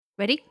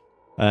Ready?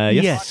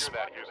 Yes. Roger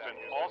that, Houston.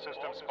 All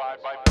systems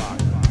 5 by 5.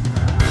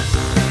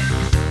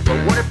 But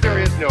what if there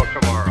is no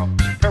tomorrow?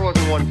 There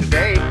wasn't one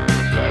today.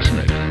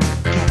 Fascinating.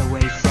 Get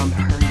away from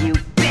her, you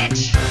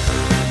bitch!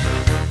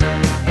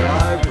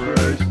 I'm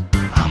Bruce.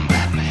 I'm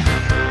Batman.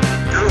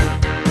 Do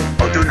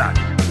or do not.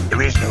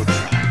 There is no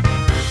try.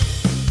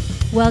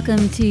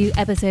 Welcome to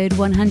episode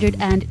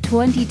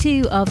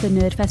 122 of the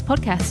Nerdfest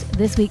podcast.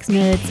 This week's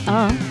nerds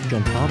are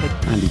John Harvard.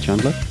 Andy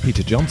Chandler.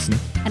 Peter Johnson.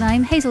 and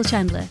I'm Hazel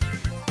Chandler.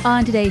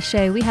 On today's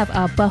show, we have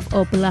our Buff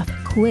or Bluff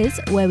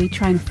quiz, where we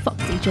try and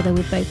fox each other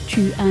with both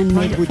true and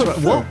made up facts.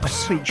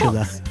 What? Each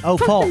other. Oh,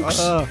 Fox.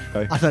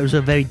 Okay. I thought it was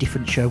a very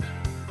different show.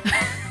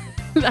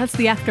 That's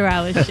the after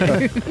hours show.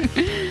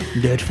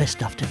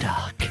 Nerdfest After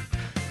Dark.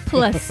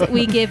 Plus,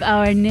 we give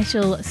our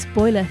initial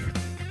spoiler.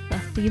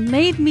 You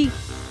made me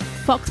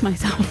fox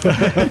myself.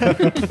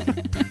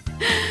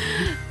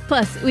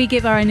 Plus, we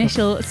give our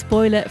initial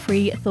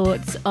spoiler-free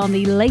thoughts on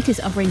the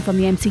latest offering from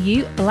the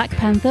MCU, Black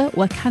Panther: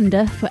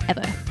 Wakanda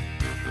Forever.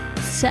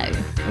 So,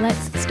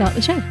 let's start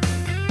the show.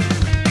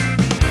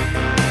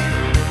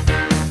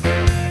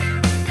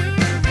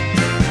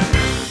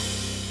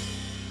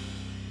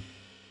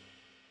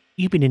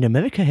 You've been in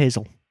America,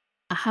 Hazel.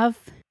 I have,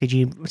 Did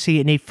you see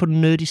any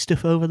fun, nerdy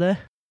stuff over there?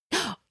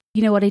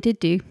 you know what I did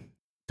do?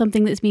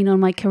 Something that's been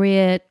on my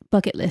career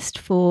bucket list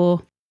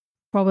for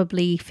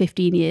probably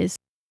 15 years.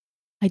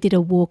 I did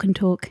a walk and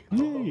talk.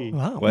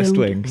 Wow. West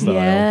Wing style.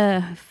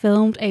 Yeah,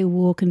 filmed a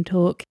walk and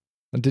talk.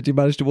 And did you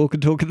manage to walk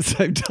and talk at the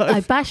same time? I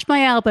bashed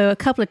my elbow a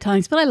couple of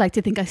times, but I like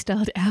to think I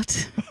styled it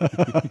out.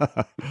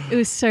 It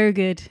was so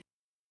good.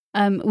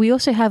 We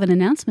also have an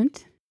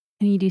announcement.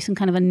 Can you do some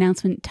kind of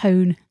announcement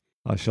tone?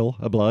 I shall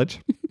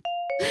oblige.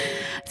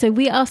 So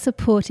we are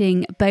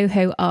supporting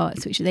Boho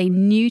Arts, which is a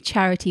new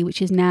charity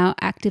which is now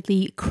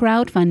actively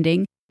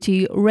crowdfunding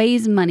to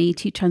raise money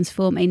to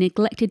transform a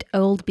neglected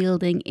old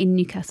building in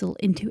Newcastle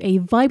into a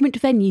vibrant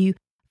venue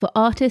for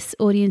artists,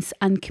 audience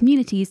and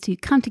communities to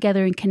come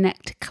together and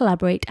connect,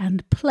 collaborate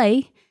and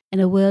play in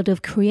a world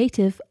of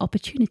creative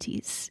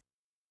opportunities.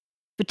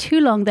 For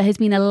too long, there has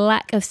been a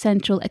lack of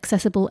central,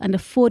 accessible and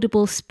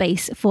affordable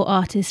space for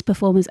artists,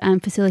 performers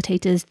and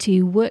facilitators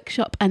to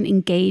workshop and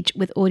engage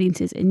with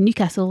audiences in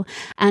Newcastle.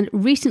 And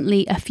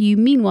recently, a few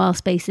meanwhile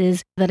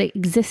spaces that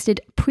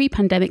existed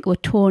pre-pandemic were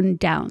torn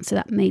down, so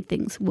that made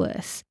things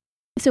worse.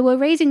 So we're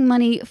raising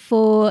money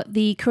for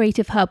the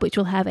Creative Hub, which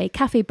will have a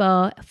cafe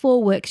bar,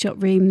 4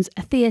 workshop rooms,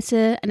 a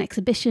theatre, an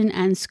exhibition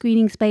and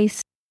screening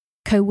space,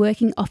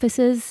 co-working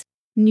offices,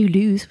 new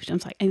loos, which I'm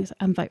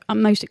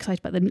most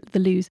excited about the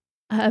loos.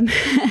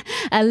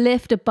 A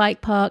lift, a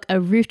bike park,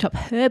 a rooftop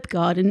herb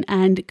garden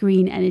and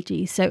green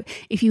energy. So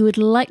if you would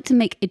like to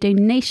make a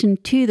donation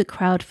to the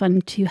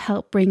crowdfund to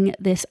help bring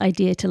this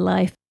idea to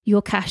life,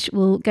 your cash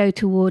will go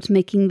towards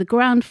making the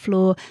ground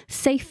floor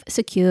safe,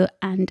 secure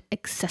and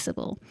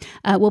accessible.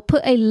 We'll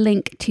put a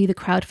link to the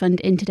crowdfund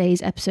in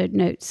today's episode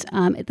notes.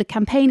 The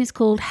campaign is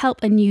called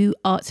Help a New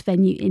Arts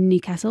Venue in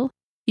Newcastle.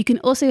 You can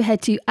also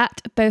head to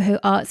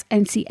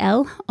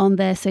 @BohoArtsNCL on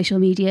their social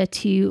media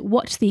to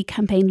watch the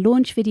campaign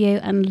launch video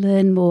and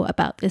learn more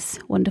about this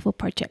wonderful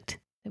project.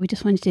 We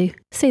just wanted to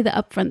say that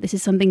up front, this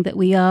is something that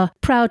we are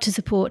proud to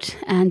support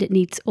and it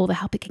needs all the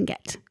help it can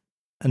get.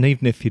 And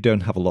even if you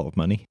don't have a lot of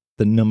money,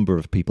 the number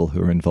of people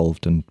who are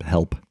involved and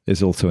help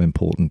is also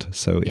important.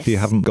 So if you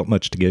haven't got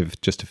much to give,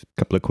 just a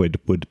couple of quid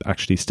would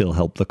actually still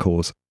help the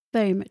cause.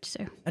 Very much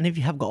so. And if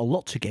you have got a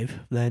lot to give,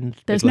 then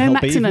There's It'll no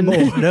help even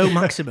maximum. more. no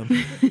maximum.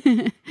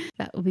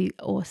 That would be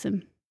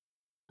awesome.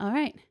 All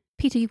right.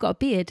 Peter, you've got a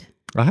beard.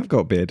 I have got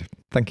a beard.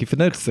 Thank you for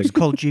noticing. It's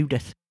called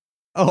Judith.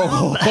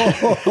 Oh.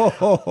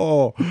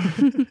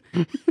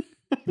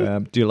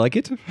 Do you like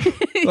it?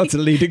 That's a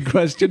leading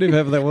question, if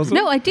ever there wasn't.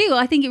 No, I do.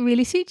 I think it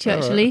really suits you, All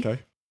right, actually. okay.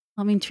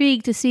 I'm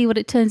intrigued to see what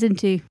it turns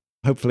into.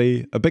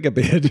 Hopefully a bigger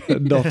beard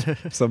and not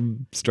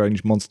some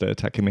strange monster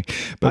attacking me.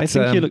 But I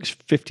think he looks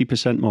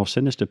 50% more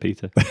sinister,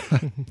 Peter.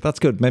 that's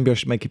good. Maybe I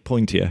should make it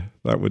pointier.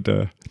 That would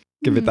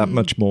give it that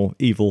much more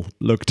evil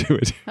look to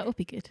it. That would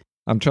be good.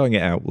 I'm trying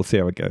it out. We'll see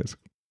how it goes.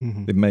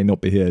 Mhm. It may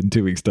not be here in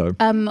 2 weeks' time.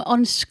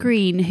 On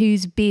screen,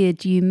 whose beard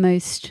do you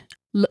most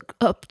look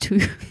up to?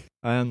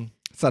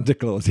 Santa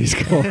Claus, he's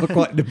got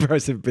quite an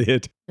impressive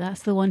beard.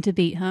 That's the one to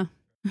beat, huh?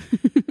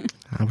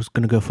 I was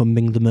going to go for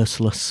Ming the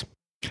Merciless.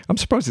 I'm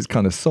surprised it's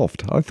kind of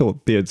soft. I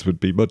thought beards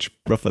would be much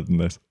rougher than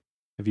this.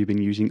 Have you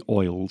been using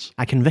oils?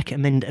 I can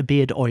recommend a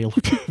beard oil.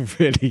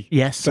 Really?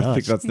 Yes, I don't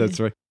think that's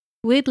necessary.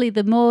 Weirdly,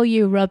 the more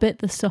you rub it,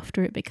 the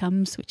softer it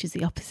becomes, which is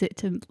the opposite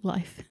to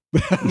life.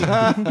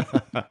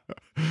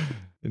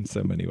 In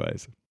so many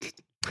ways.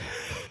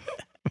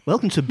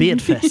 Welcome to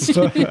Beard Fest.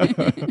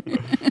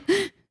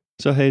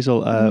 So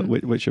Hazel,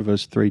 which of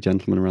us 3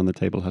 gentlemen around the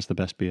table has the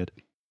best beard?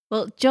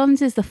 Well,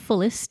 John's is the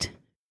fullest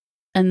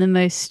and the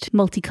most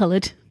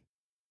multicoloured.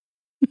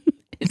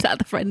 Is that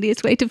the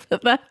friendliest way to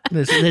put that?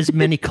 There's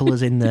many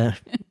colours in there.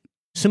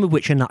 Some of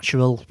which are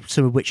natural,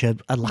 some of which are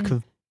a lack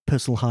of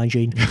personal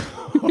hygiene.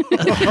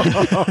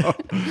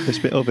 This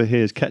bit over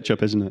here is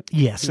ketchup, isn't it?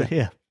 Yes,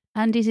 yeah.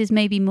 Andy's is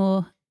maybe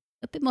more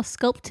a bit more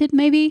sculpted,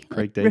 maybe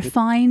Craig David.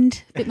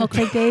 Refined, a bit more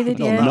Craig David.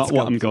 No, Yeah, not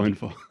what I'm going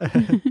for.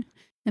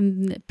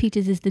 and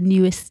Peter's is the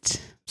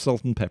newest.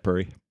 Salt and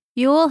peppery.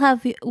 You all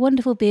have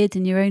wonderful beards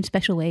in your own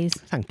special ways.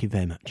 Thank you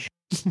very much.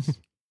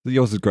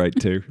 Yours is great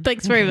too.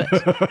 Thanks very much.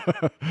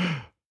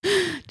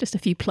 Just a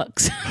few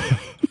plucks.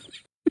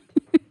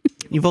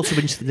 You've also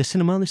been to the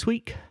cinema this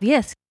week?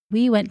 Yes,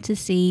 we went to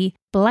see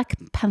Black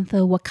Panther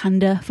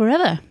Wakanda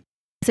Forever.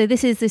 So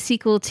this is the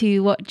sequel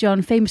to what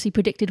John famously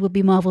predicted would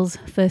be Marvel's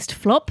first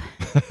flop.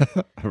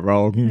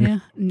 Wrong. Yeah,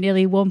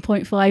 nearly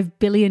 $1.5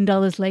 billion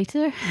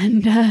later.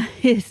 And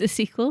here's the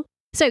sequel.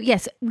 So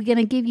yes, we're going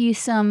to give you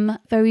some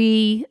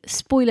very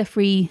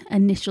spoiler-free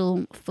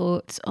initial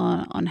thoughts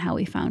on how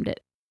we found it.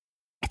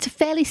 It's a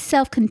fairly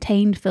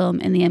self-contained film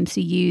in the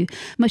MCU,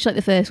 much like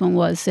the first one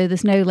was. So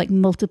there's no like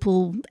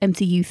multiple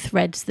MCU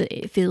threads that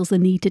it feels the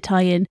need to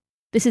tie in.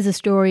 This is a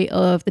story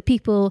of the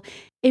people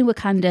in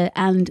Wakanda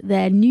and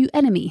their new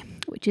enemy,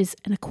 which is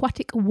an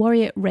aquatic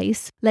warrior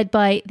race led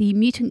by the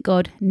mutant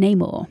god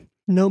Namor.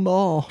 No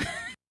more.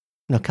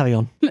 No, carry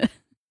on.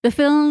 The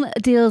film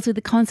deals with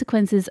the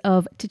consequences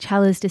of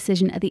T'Challa's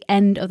decision at the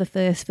end of the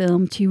first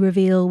film to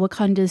reveal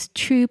Wakanda's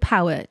true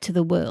power to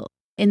the world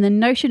in the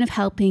notion of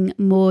helping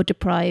more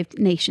deprived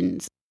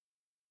nations.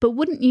 But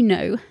wouldn't you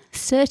know,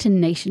 certain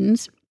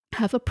nations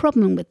have a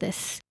problem with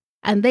this,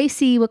 and they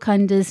see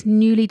Wakanda's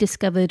newly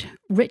discovered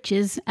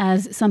riches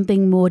as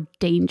something more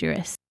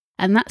dangerous.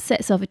 And that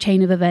sets off a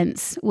chain of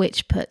events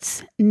which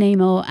puts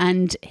Namor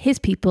and his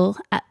people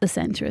at the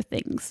centre of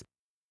things.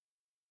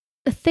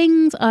 The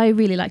things I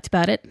really liked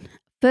about it,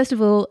 first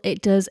of all,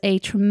 it does a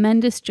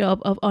tremendous job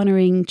of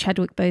honouring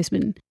Chadwick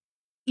Boseman.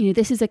 You know,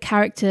 this is a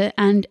character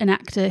and an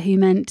actor who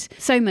meant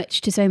so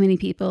much to so many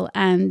people,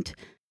 and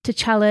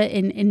T'Challa,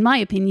 in my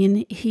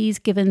opinion, he's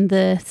given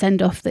the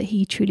send-off that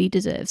he truly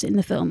deserves in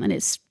the film, and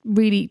it's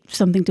really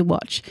something to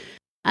watch.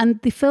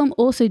 And the film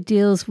also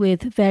deals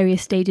with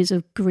various stages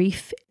of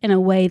grief in a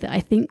way that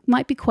I think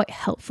might be quite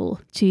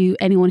helpful to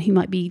anyone who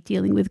might be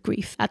dealing with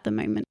grief at the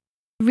moment.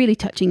 Really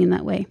touching in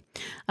that way.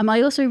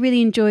 I also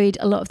really enjoyed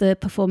a lot of the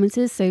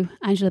performances. So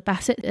Angela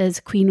Bassett as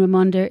Queen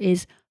Ramonda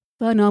is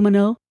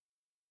phenomenal.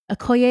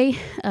 Okoye,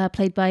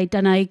 played by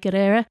Danai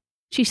Gurira,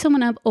 she's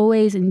someone I've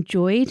always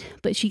enjoyed,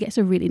 but she gets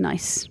a really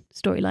nice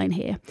storyline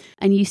here.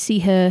 And you see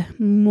her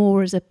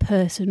more as a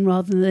person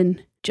rather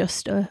than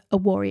just a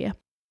warrior.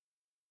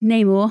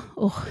 Namor,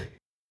 oh,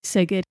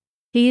 so good.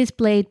 He is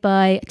played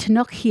by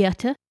Tenoch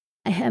Huerta,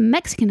 a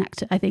Mexican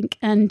actor, I think,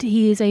 and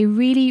he is a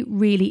really,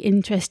 really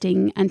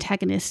interesting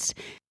antagonist.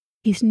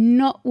 He's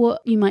not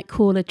what you might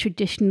call a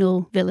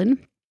traditional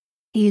villain.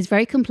 He is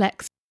very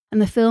complex,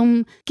 and the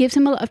film gives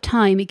him a lot of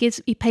time.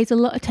 He pays a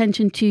lot of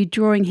attention to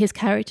drawing his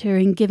character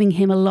and giving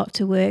him a lot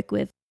to work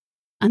with.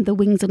 And the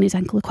wings on his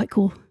ankle are quite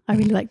cool. I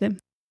really like them.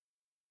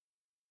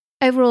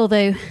 Overall,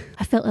 though,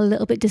 I felt a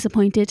little bit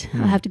disappointed,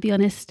 I have to be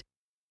honest.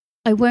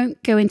 I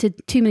won't go into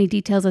too many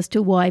details as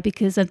to why,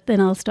 because then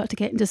I'll start to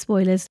get into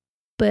spoilers.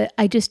 But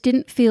I just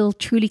didn't feel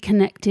truly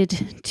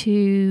connected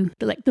to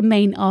the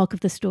main arc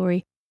of the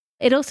story.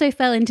 It also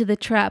fell into the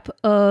trap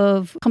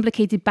of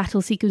complicated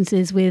battle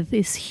sequences with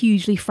this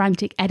hugely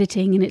frantic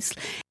editing, and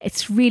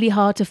it's really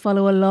hard to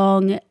follow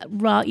along. You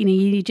know,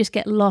 you just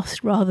get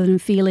lost rather than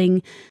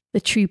feeling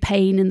the true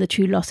pain and the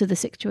true loss of the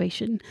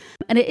situation.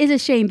 And it is a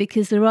shame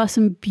because there are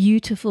some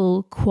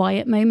beautiful,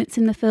 quiet moments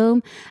in the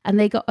film, and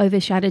they got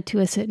overshadowed to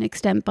a certain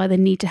extent by the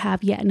need to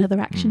have yet another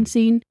action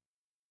scene.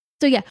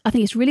 So yeah, I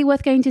think it's really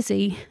worth going to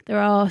see.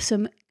 There are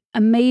some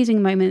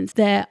amazing moments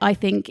there, I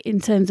think, in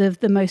terms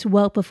of the most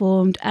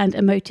well-performed and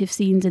emotive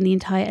scenes in the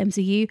entire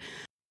MCU.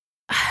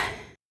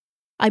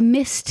 I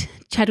missed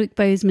Chadwick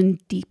Boseman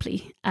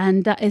deeply,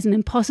 and that is an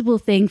impossible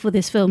thing for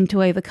this film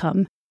to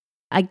overcome.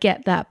 I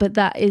get that, but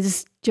that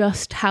is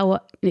just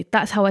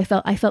that's how I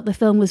felt. I felt the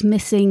film was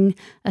missing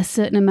a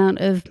certain amount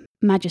of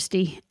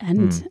majesty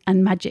and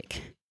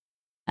magic.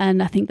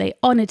 And I think they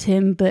honoured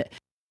him, but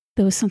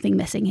there was something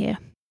missing here.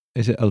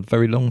 Is it a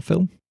very long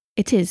film?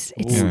 It is.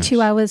 It's 2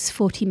 hours,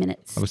 40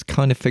 minutes. I was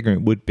kind of figuring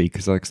it would be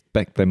because I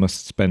expect they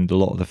must spend a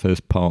lot of the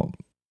first part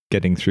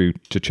getting through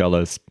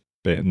T'Challa's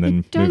bit and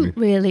then they don't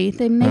really.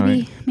 They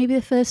maybe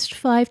the first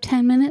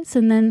 5-10 minutes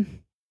and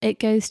then it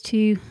goes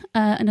to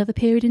another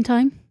period in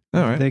time.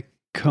 All right. They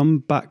come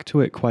back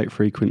to it quite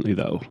frequently,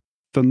 though.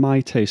 For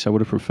my taste, I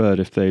would have preferred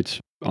if they'd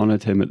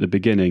honoured him at the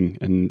beginning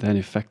and then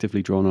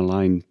effectively drawn a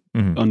line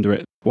under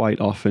it.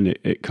 Quite often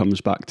it comes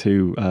back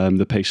to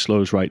the pace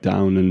slows right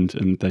down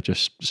and they're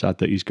just sad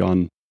that he's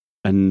gone.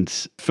 And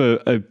for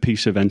a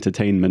piece of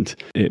entertainment,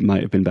 it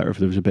might have been better if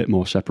there was a bit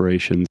more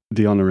separation,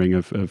 the honouring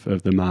of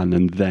the man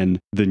and then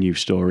the new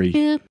story.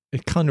 Yeah.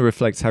 It kind of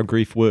reflects how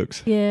grief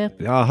works. Yeah.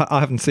 I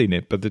haven't seen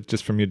it, but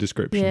just from your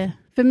description. Yeah.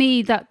 For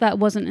me, that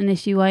wasn't an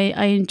issue.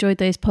 I enjoyed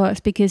those parts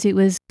because it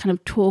was kind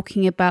of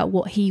talking about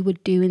what he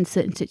would do in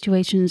certain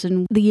situations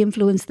and the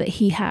influence that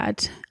he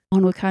had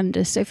on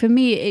Wakanda. So for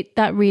me,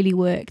 that really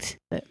worked.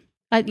 But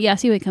I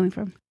see where you're coming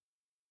from.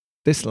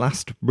 This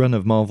last run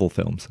of Marvel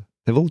films,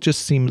 they've all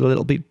just seemed a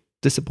little bit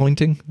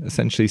disappointing,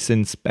 essentially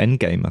since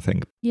Endgame, I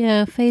think.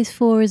 Yeah, Phase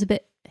 4 is a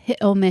bit hit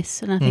or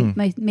miss, and I think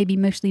maybe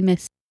mostly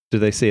miss. Do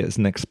they see it as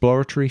an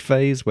exploratory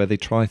phase where they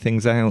try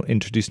things out,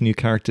 introduce new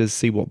characters,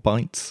 see what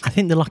bites? I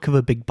think the lack of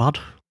a big bad.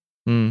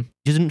 It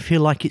doesn't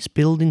feel like it's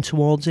building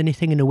towards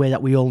anything in a way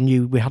that we all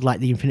knew. We had like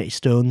the Infinity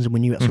Stones, and we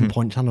knew at some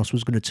point Thanos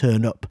was going to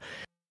turn up.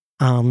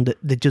 And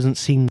there doesn't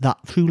seem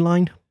that through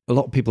line. A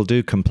lot of people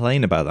do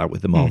complain about that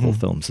with the Marvel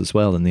films as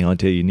well, and the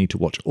idea you need to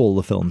watch all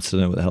the films to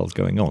know what the hell's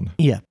going on.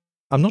 Yeah.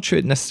 I'm not sure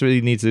it necessarily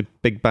needs a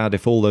big bad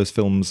if all those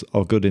films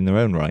are good in their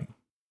own right.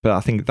 But I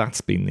think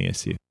that's been the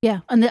issue.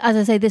 Yeah, and as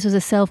I say, this was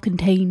a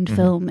self-contained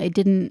film. It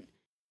didn't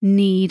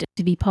need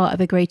to be part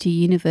of a greater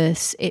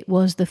universe. It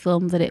was the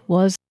film that it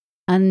was.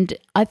 And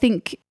I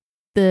think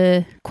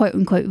the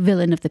quote-unquote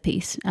villain of the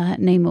piece,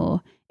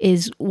 Namor,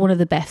 is one of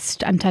the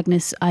best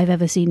antagonists I've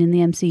ever seen in the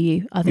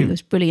MCU. I think it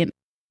was brilliant.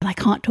 But I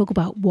can't talk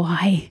about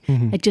why.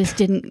 I just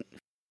didn't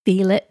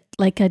feel it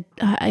like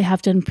I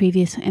have done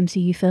previous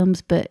MCU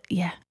films, but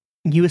yeah.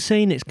 You were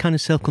saying it's kind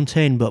of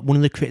self-contained, but one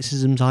of the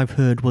criticisms I've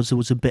heard was there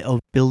was a bit of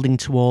building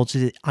towards,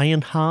 is it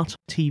Ironheart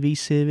TV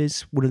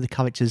series? One of the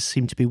characters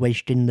seemed to be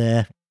wedged in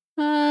there.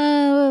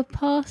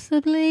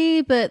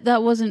 Possibly, but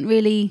that wasn't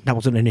really... That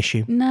wasn't an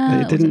issue. No, it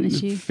that wasn't an didn't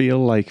issue. feel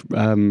like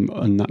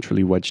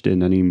unnaturally wedged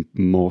in any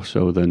more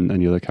so than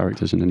any other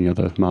characters in any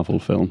other Marvel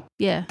film.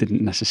 Yeah.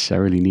 Didn't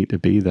necessarily need to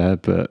be there,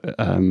 but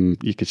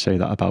you could say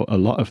that about a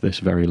lot of this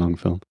very long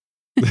film.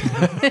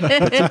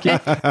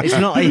 It's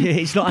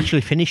not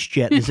actually finished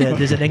yet. There's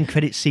an end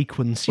credit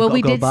sequence. You've Well, got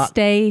we to go did back.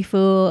 stay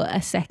for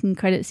a second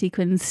credit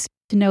sequence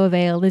to no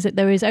avail.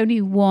 There is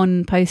only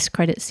one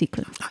post-credit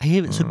sequence. I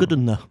hear it's a good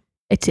one though.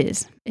 It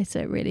is. It's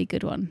a really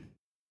good one.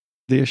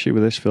 The issue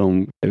with this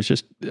film, it was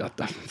just, I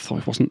thought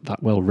it wasn't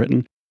that well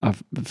written. I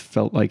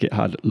felt like it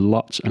had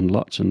lots and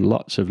lots and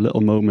lots of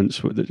little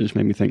moments that just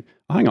made me think,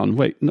 hang on,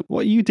 wait,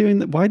 what are you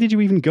doing? Why did you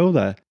even go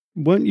there?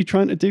 Weren't you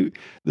trying to do...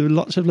 There were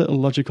lots of little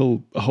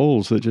logical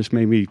holes that just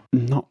made me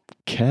not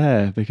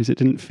care because it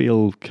didn't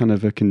feel kind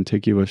of a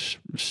contiguous,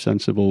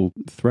 sensible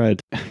thread.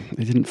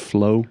 It didn't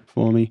flow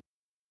for me.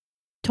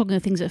 Talking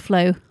of things that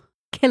flow,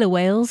 killer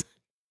whales.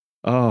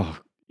 Oh,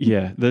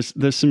 yeah, there's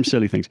some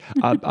silly things.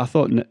 I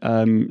thought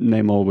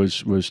Namor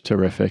was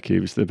terrific.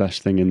 He was the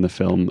best thing in the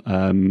film.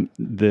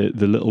 The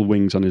little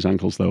wings on his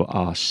ankles, though,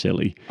 are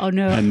silly. Oh,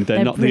 no. And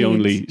they're not brilliant. the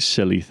only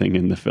silly thing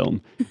in the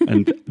film.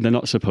 And they're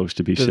not supposed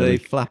to be Do silly. they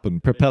flap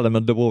and propel him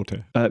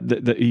underwater?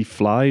 He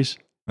flies.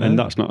 And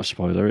that's not a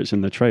spoiler, it's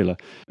in the trailer.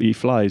 He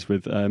flies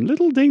with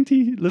little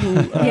dainty little...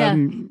 Yeah,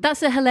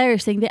 that's a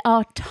hilarious thing. They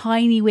are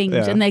tiny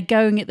wings and they're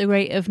going at the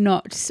rate of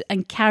knots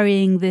and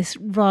carrying this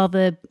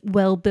rather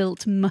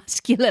well-built,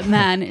 muscular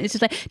man. It's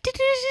just like...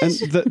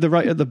 And they're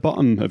right at the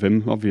bottom of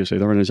him, obviously.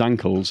 They're on his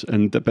ankles,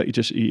 but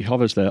he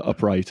hovers there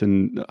upright.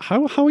 And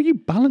how are you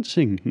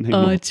balancing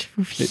Namor? Oh, it's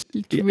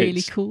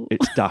really cool.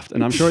 It's daft.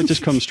 And I'm sure it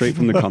just comes straight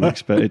from the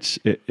comics, but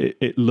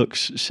it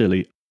looks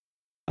silly.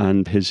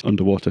 And his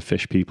underwater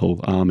fish people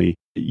army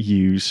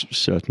use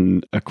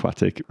certain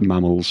aquatic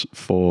mammals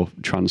for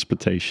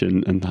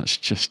transportation, and that's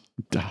just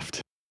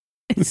daft.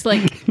 It's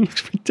like... It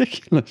looks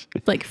ridiculous.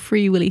 It's like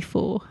Free Willy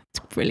 4.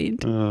 It's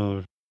brilliant.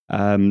 Oh.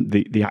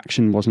 The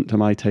action wasn't to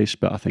my taste,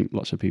 but I think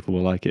lots of people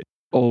will like it.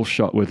 All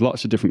shot with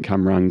lots of different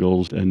camera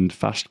angles and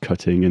fast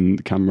cutting and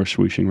the camera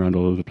swooshing around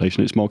all over the place.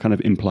 And it's more kind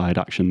of implied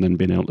action than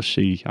being able to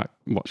see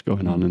what's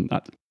going on. And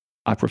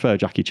I prefer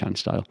Jackie Chan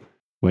style,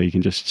 where you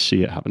can just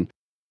see it happen.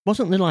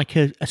 Wasn't there like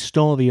a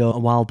story a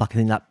while back, I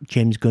think that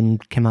James Gunn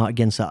came out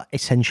against that,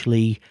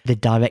 essentially the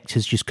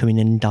directors just come in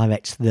and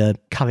direct the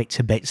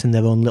character bits and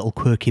their own little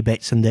quirky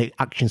bits, and the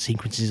action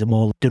sequences are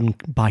more done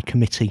by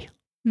committee.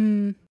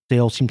 They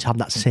all seem to have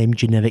that same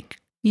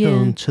generic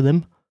tone to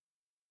them.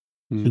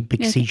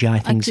 Big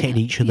CGI things hitting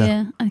each other.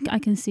 Yeah, I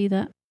can see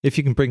that. If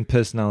you can bring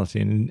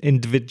personality and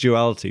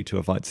individuality to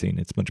a fight scene,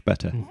 it's much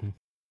better.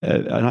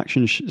 An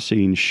action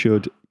scene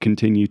should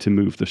continue to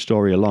move the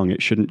story along.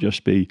 It shouldn't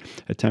just be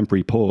a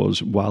temporary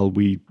pause while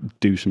we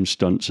do some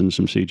stunts and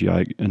some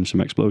CGI and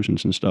some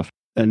explosions and stuff.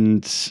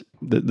 And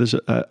there's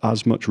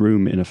as much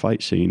room in a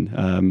fight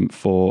scene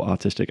for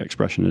artistic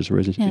expression as there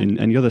is in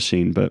any other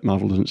scene, but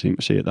Marvel doesn't seem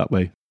to see it that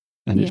way.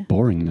 And it's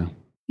boring now.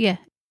 Yeah.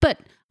 But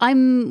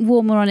I'm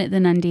warmer on it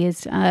than Andy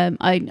is.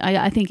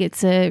 I think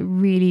it's a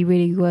really,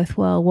 really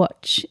worthwhile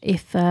watch,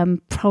 if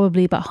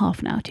probably about half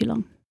an hour too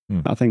long.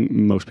 I think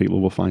most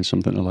people will find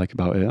something to like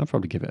about it. I'd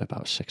probably give it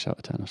about 6 out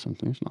of 10 or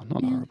something. It's not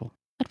horrible.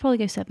 I'd probably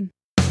go 7.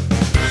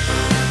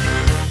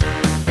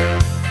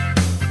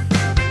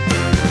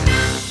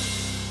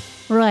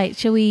 Right,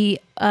 shall we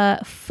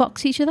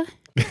fox each other?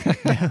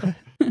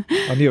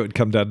 I knew it would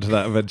come down to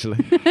that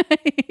eventually.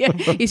 Yeah,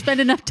 you spend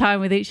enough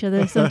time with each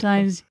other.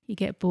 Sometimes you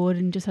get bored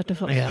and just have to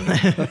fox.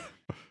 Yeah.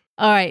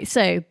 All right,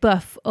 so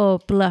buff or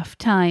bluff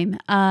time.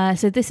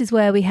 So this is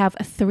where we have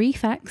 3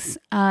 facts.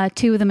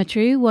 2 of them are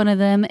true. One of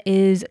them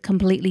is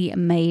completely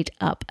made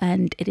up,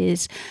 and it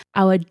is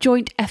our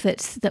joint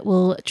efforts that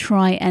will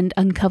try and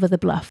uncover the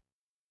bluff.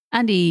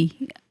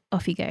 Andy,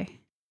 off you go.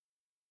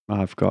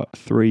 I've got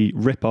 3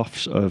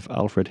 rip-offs of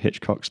Alfred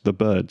Hitchcock's The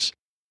Birds,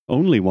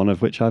 only one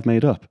of which I've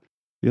made up.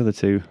 The other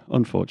 2,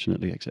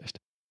 unfortunately, exist.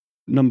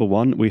 Number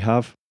 1, we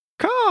have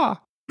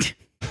car.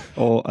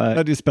 Or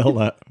How do you spell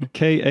that?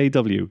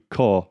 Kaw,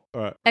 core.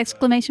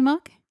 Exclamation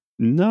mark?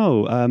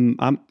 No,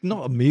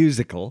 Not a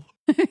musical.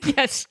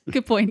 Yes,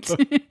 good point.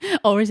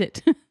 Or is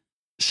it?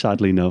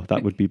 sadly, no,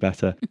 that would be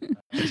better.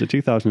 It's a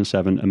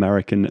 2007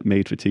 American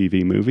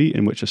made-for-TV movie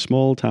in which a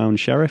small-town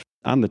sheriff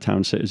and the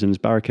town citizens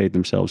barricade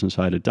themselves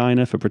inside a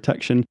diner for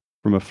protection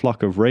from a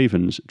flock of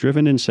ravens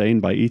driven insane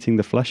by eating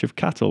the flesh of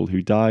cattle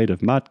who died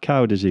of mad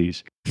cow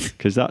disease,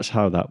 because that's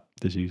how that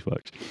disease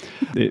works.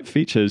 It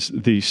features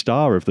the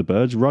star of the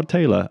birds, Rod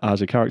Taylor,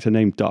 as a character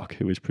named Doc,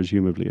 who is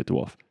presumably a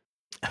dwarf.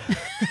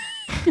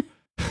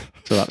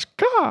 So that's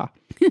car.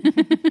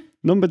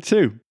 Number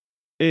 2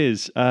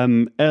 is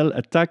El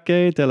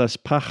Ataque de los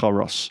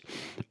Pájaros,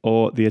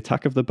 or The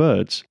Attack of the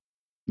Birds,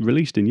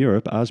 released in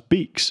Europe as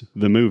Beaks,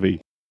 the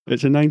movie.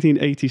 It's a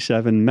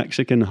 1987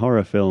 Mexican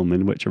horror film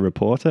in which a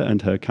reporter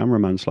and her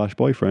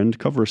cameraman/boyfriend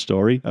cover a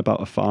story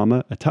about a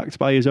farmer attacked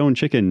by his own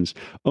chickens,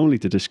 only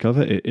to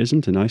discover it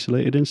isn't an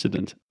isolated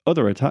incident.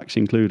 Other attacks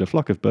include a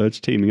flock of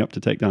birds teaming up to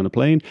take down a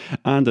plane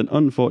and an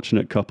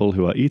unfortunate couple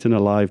who are eaten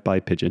alive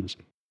by pigeons.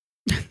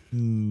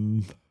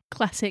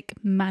 Classic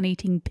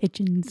man-eating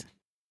pigeons.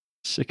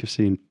 Sick of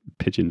seeing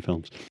pigeon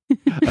films.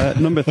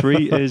 Number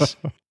 3 is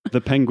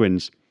The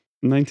Penguins.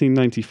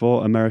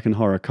 1994 American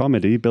horror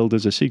comedy billed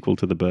as a sequel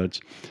to The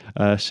Birds.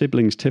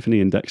 Siblings Tiffany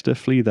and Dexter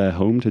flee their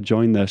home to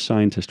join their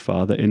scientist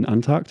father in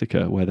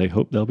Antarctica, where they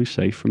hope they'll be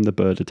safe from the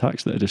bird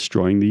attacks that are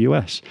destroying the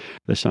US.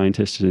 The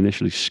scientists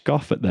initially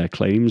scoff at their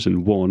claims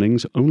and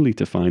warnings, only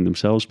to find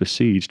themselves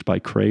besieged by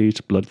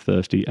crazed,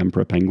 bloodthirsty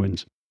emperor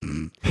penguins.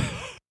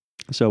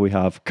 So we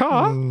have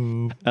Car,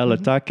 El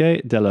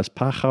Ataque de los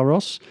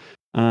Pájaros,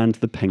 and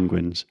The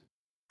Penguins.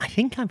 I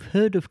think I've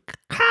heard of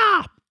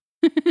Car.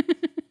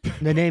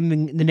 The name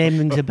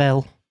rings a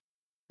bell.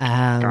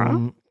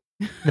 The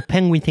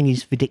penguin thing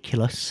is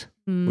ridiculous.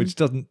 Which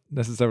doesn't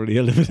necessarily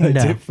eliminate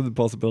it from the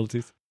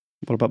possibilities.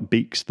 What about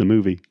Beaks, the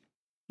movie?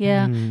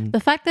 Yeah. The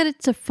fact that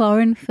it's a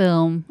foreign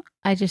film,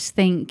 I just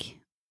think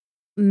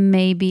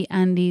maybe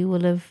Andy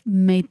will have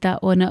made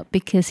that one up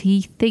because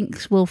he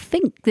will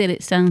think that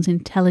it sounds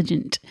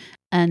intelligent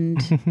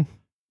and...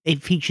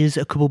 It features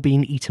a couple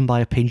being eaten by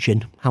a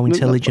pigeon. How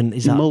intelligent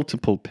is that?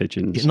 Multiple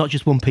pigeons. It's not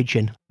just one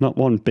pigeon. Not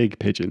one big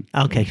pigeon.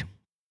 Okay.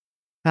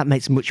 That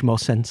makes much more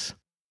sense.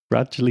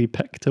 Gradually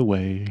pecked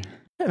away.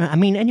 I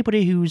mean,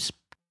 anybody who's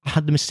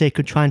had the mistake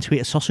of trying to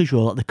eat a sausage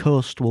roll at the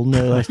coast will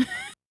know,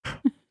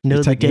 You're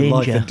the taking your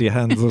life danger. into your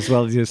hands as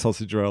well as your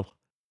sausage roll.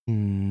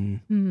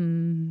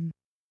 The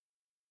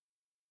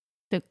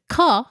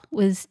Car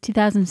was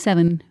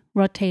 2007.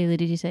 Rod Taylor,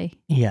 did you say?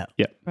 Yeah.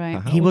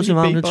 Right. He was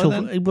around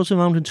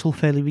until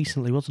fairly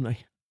recently, wasn't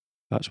he?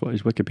 That's what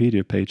his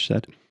Wikipedia page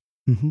said.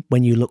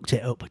 When you looked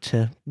it up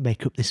to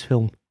make up this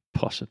film.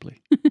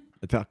 Possibly.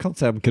 I can't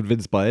say I'm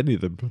convinced by any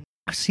of them.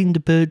 I've seen The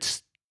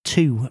Birds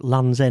 2,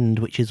 Land's End,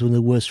 which is one of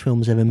the worst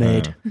films ever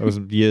made. That was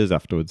years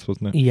afterwards,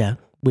 wasn't it? Yeah,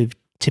 with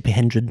Tippi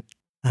Hedren.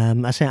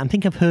 I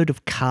think I've heard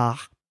of Car.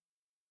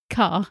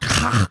 Car?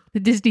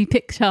 The Disney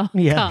Pixar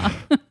Car.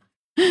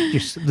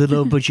 Just the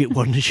low budget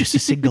one is just a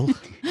single.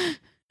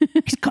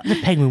 The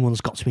penguin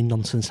one's got to be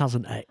nonsense,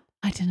 hasn't it?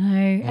 I don't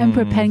know.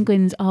 Emperor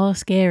penguins are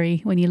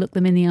scary when you look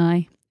them in the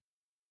eye.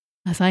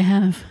 As I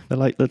have. They're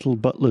like little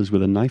butlers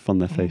with a knife on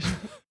their face.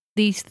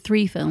 These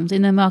 3 films,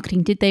 in their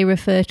marketing, did they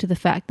refer to the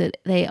fact that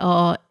they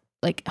are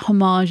like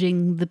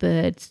homaging the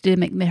birds?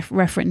 Did they make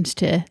reference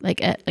to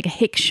like a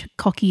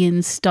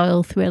Hitchcockian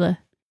style thriller?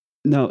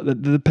 No,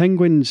 the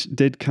Penguins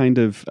did kind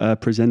of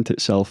present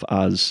itself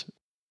as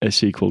a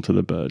sequel to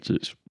The Birds.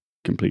 It's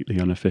completely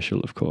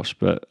unofficial, of course,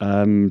 but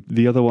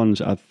the other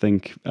ones, I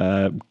think,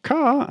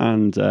 Car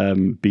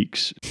and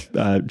Beaks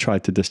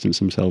tried to distance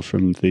themselves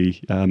from the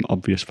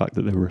obvious fact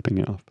that they were ripping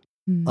it off.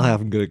 I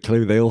haven't got a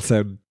clue. They all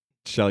sound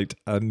shite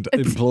and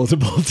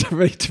implausible to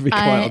me, to be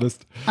quite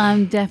honest.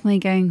 I'm definitely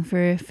going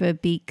for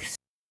Beaks.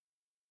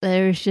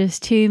 There's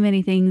just too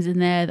many things in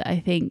there that I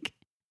think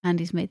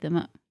Andy's made them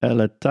up. El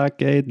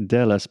Ataque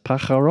de los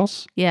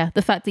Pájaros. Yeah,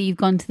 the fact that you've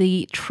gone to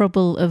the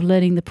trouble of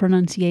learning the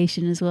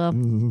pronunciation as well.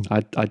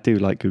 I do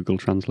like Google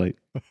Translate.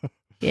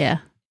 Yeah,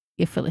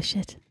 you're full of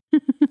shit.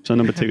 So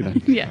number 2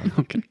 then. Yeah.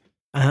 Okay.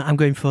 I'm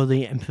going for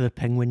the Emperor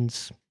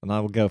Penguins. And I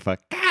will go for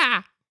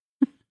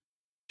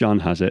John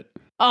has it.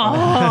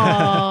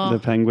 Oh! The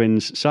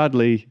Penguins.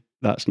 Sadly,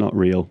 that's not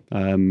real.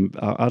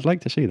 I'd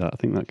like to see that. I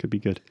think that could be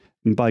good.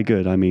 And by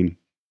good, I mean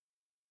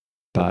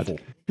bad.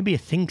 It could be a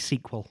Thing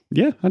sequel.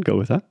 Yeah, I'd go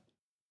with that.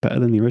 Better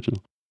than the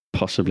original.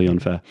 Possibly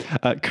unfair.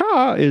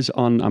 Car is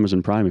on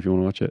Amazon Prime if you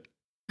want to watch it.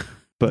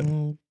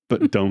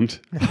 But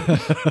don't.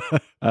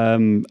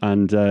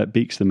 And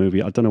Beaks the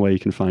movie. I don't know where you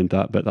can find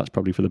that, but that's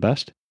probably for the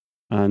best.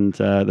 And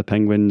The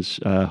Penguins,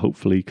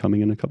 hopefully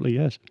coming in a couple of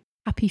years.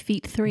 Happy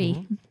Feet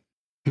 3.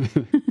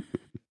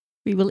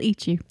 We will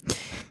eat you.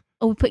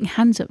 Oh, we're putting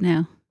hands up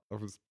now. I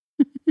was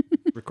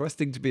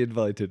requesting to be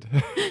invited.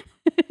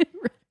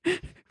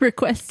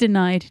 Request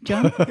denied,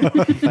 John.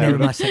 Never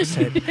my sex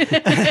tape.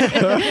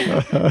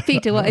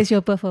 Peter, what is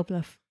your buff or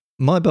bluff?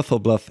 My buff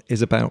or bluff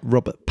is about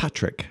Robert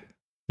Patrick,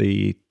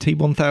 the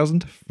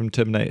T-1000 from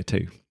Terminator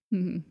 2.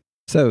 Hmm.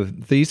 So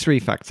these 3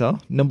 facts are: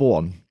 number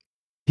 1,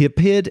 he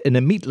appeared in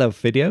a Meatloaf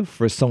video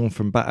for a song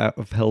from Bat Out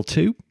of Hell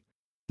 2.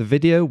 The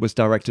video was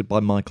directed by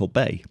Michael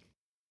Bay.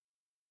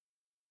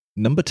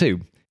 Number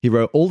 2, he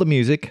wrote all the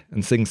music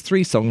and sings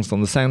 3 songs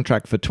on the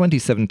soundtrack for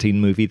 2017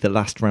 movie The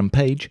Last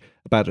Rampage,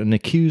 about an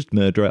accused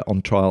murderer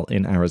on trial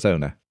in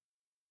Arizona.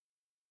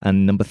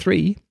 And number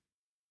 3,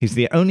 he's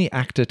the only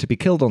actor to be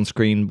killed on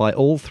screen by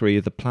all 3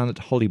 of the Planet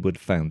Hollywood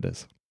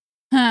founders.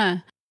 Huh.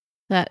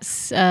 That's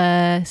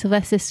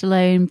Sylvester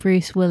Stallone,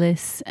 Bruce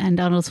Willis, and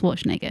Arnold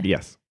Schwarzenegger.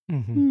 Yes.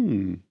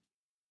 Hmm.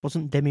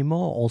 Wasn't Demi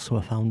Moore also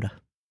a founder?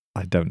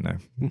 I don't know.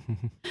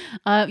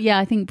 Yeah,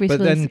 I think Bruce But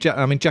Willis.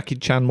 then, Jackie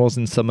Chan was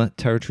in some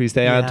territories.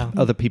 They Yeah. had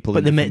other people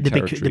But in the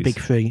different big territories.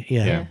 3,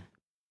 yeah.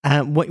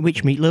 Yeah.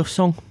 Which Meatloaf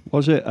song?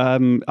 Was it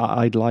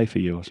I'd Lie for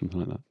You or something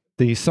like that?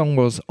 The song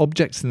was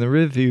Objects in the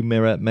Rearview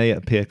Mirror May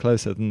Appear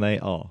Closer Than They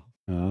Are.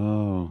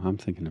 Oh, I'm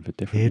thinking of a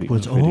different It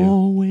was video.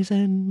 always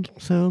in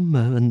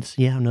summer. And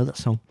yeah, I know that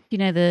song. Do you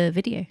know the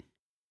video?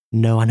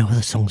 No, I know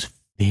the song's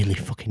really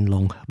fucking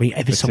long. I mean,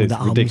 every It song is of that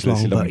album's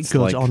ridiculously long, but It's it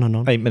goes like on and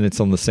on. 8 minutes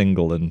on the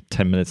single and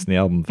 10 minutes in the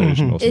album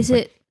version or something. Is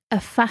it a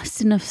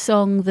fast enough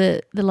song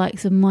that the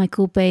likes of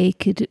Michael Bay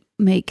could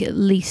make at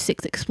least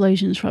 6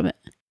 explosions from it?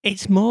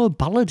 It's more a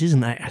ballad,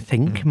 isn't it? I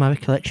think, my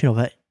recollection of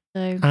it.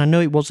 So And I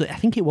know I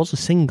think it was a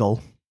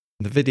single.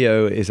 The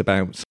video is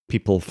about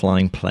people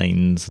flying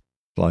planes,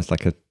 flies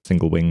like a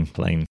single wing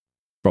plane.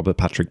 Robert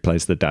Patrick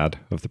plays the dad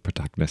of the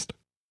protagonist.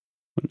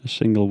 Wouldn't a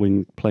single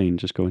wing plane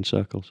just go in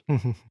circles?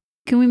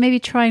 can we maybe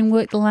try and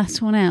work the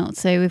last one out?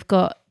 So we've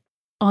got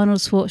Arnold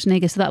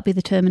Schwarzenegger, so that'll be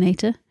the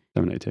Terminator.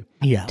 Terminator 2.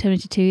 Yeah.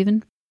 Terminator 2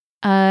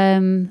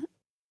 even.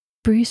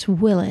 Bruce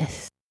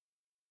Willis.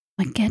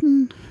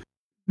 Again?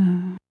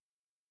 No.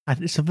 I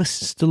think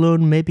Sylvester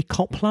Stallone, maybe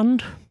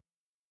Copland.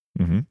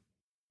 Mm-hmm.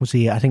 Was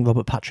he? I think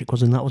Robert Patrick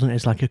was in that, wasn't it?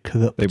 It's like a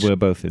corrupt. They were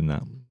both in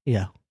that.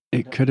 Yeah.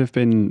 It could have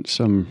been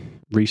some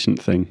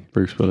recent thing.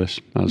 Bruce Willis,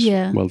 as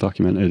Yeah. well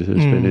documented, has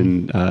been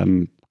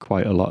in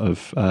quite a lot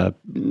of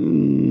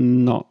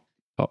not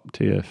top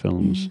tier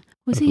films.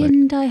 Was of he late.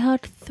 in Die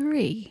Hard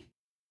 3?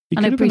 He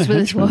I could know have been Bruce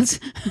a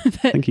Willis henchman. was.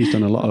 I think he's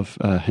done a lot of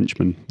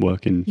henchman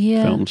work in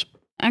Yeah. films.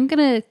 I'm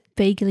going to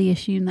vaguely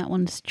assume that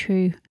one's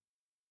true.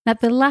 Now,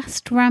 The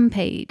Last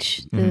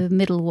Rampage, the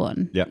middle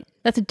one, Yeah.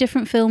 that's a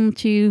different film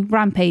to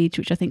Rampage,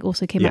 which I think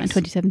also came out in Yes.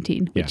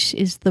 2017, Yeah. which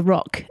is The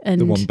Rock. And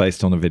The one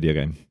based on a video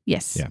game.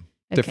 yes. Yeah.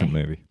 Okay. Different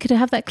movie. Could I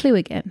have that clue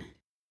again?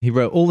 He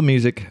wrote all the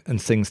music and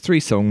sings 3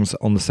 songs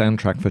on the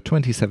soundtrack for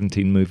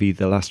 2017 movie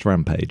The Last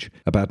Rampage,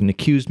 about an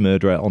accused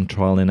murderer on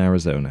trial in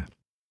Arizona.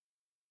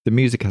 The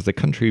music has a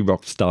country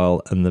rock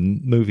style, and the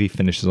movie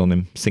finishes on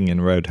him singing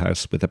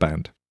Roadhouse with a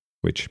band,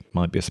 which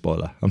might be a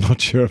spoiler. I'm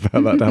not sure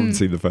about that. I haven't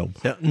seen the film.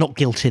 Not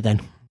guilty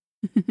then.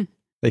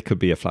 It could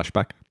be a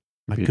flashback.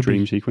 Could be a could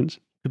dream be. sequence.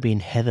 Could be in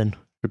heaven.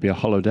 Could be a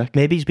holodeck.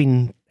 Maybe he's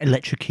been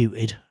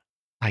electrocuted,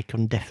 like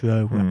on death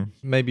row.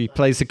 Maybe he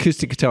plays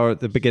acoustic guitar at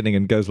the beginning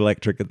and goes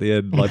electric at the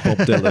end, like Bob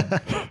Dylan.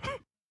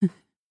 I'm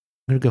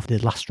going to go for The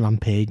Last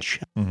Rampage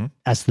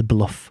as the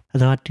bluff.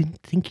 Although I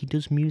didn't think he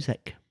does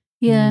music.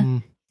 Yeah.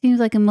 Seems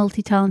like a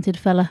multi-talented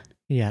fella.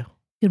 Yeah.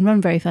 Can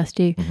run very fast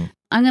too.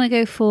 I'm going to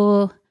go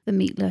for the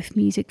Meatloaf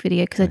music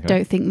video because I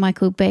don't think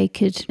Michael Bay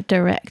could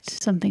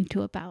direct something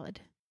to a ballad.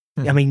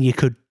 I mean, you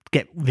could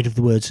get rid of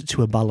the words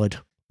to a ballad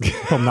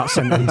from that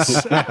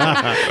sentence.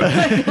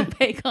 Michael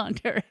Bay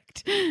can't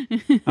direct.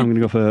 I'm going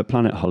to go for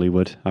Planet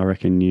Hollywood. I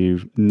reckon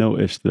you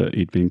noticed that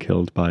he'd been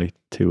killed by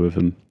 2 of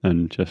them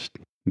and just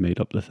made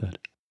up the 3rd.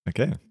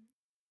 Okay.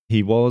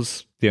 He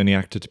was the only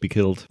actor to be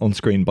killed on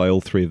screen by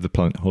all 3 of the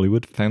Planet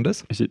Hollywood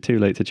founders. Is it too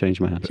late to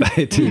change my answer?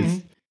 It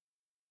is.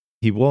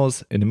 He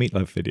was in a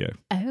Meatloaf video.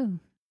 Oh.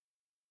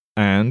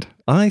 And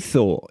I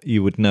thought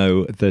you would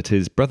know that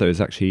his brother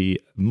is actually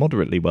a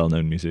moderately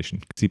well-known musician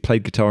because he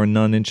played guitar in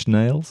 9 Inch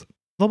Nails.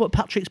 Robert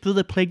Patrick's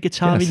brother played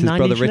guitar Yes, in his 9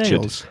 brother Inch Richard.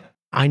 Nails.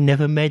 I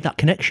never made that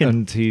connection.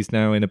 And he's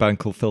now in a band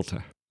called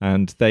Filter.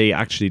 And they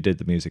actually did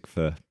the music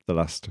for The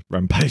Last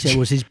Rampage. So it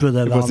was his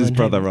brother It rather was his than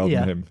brother him. rather Yeah.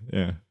 than him.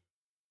 Yeah.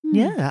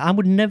 Yeah, I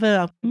would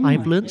never.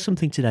 I've learnt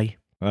something today.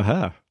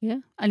 Aha. Yeah.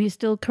 And you're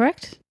still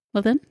correct?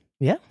 Well then.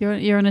 Yeah.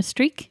 You're on a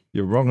streak?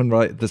 You're wrong and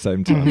right at the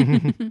same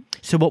time.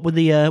 So what were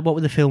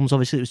the films?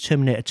 Obviously, it was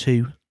Terminator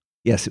 2.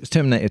 Yes, it was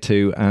Terminator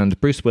 2, and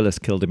Bruce Willis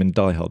killed him in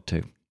Die Hard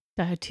 2.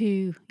 Die Hard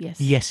 2, yes.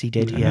 Yes, he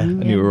did. Yeah.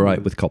 And you were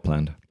right with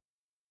Copland.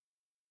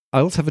 I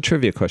also have a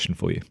trivia question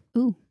for you.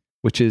 Ooh.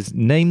 Which is,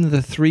 name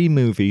the 3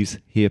 movies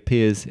he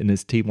appears in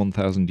his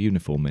T-1000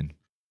 uniform in.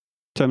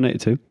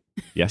 Terminator 2.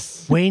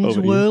 Yes. Wayne's Over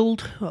to you.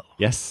 World.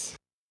 Yes.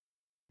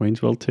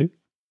 Wayne's World 2.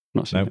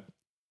 Not seen No. it.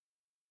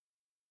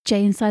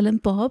 Jay and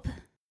Silent Bob.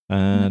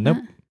 Nope.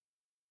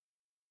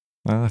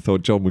 I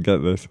thought John would get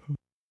this.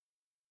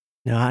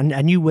 No,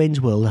 I knew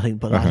Wayne's World, I think,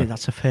 but I think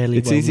that's a fairly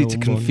It's easy to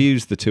well-known one.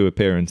 confuse the 2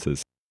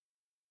 appearances.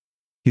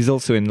 He's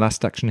also in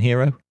Last Action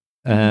Hero.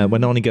 When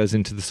Arnie goes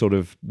into the sort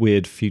of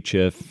weird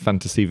future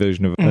fantasy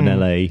version of an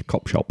LA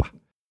cop shop,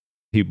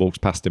 he walks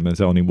past him as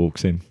Arnie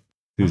walks in.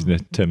 Who's in a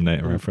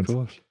Terminator Of reference.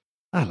 course.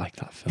 I like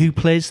that film. Who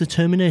plays the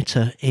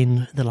Terminator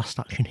in The Last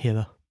Action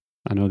Hero?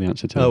 I know the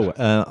answer to it.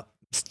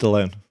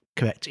 Stallone.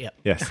 Correct, yeah.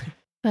 Yes.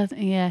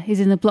 Yeah, he's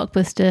in the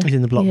blockbuster. He's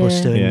in the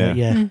blockbuster.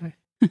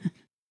 Yeah.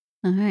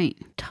 All right,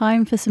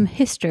 time for some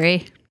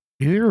history.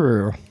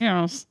 Yeah.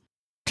 Yes.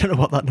 Don't know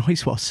what that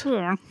noise was.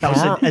 That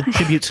was a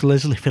tribute to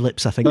Leslie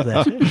Phillips, I think.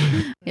 There.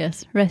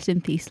 Yes, rest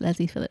in peace,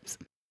 Leslie Phillips.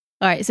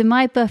 All right, so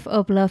my buff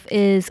or bluff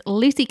is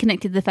loosely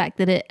connected to the fact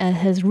that it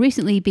has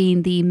recently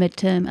been the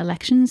midterm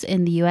elections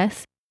in the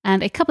US.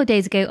 And a couple of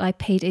days ago, I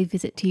paid a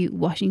visit to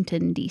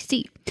Washington,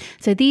 D.C.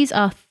 So these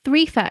are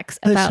 3 facts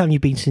First about... time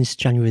you've been since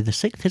January the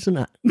 6th, isn't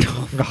it?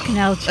 Fucking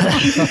hell,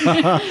 John.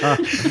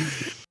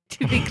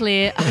 To be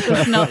clear, I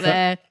was not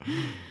there.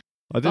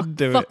 I didn't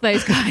do Fuck it.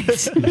 those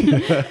guys.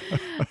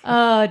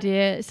 Oh,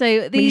 dear.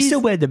 So these... Well, you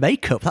still wear the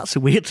makeup. That's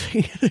a weird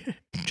thing.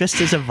 Dressed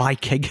as a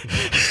Viking.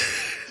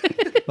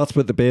 That's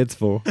what the beard's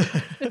for.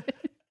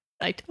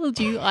 I told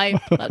you I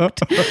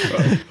plugged.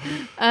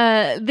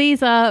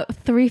 These are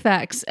 3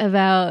 facts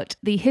about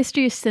the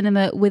history of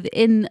cinema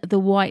within the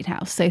White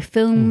House. So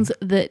films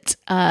that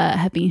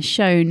have been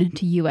shown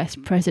to US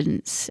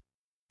presidents.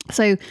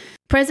 So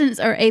presidents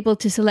are able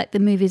to select the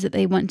movies that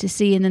they want to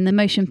see, and then the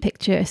Motion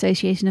Picture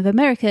Association of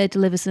America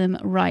delivers them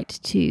right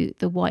to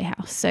the White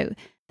House. So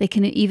they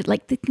can even,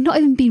 they've not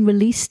even been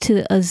released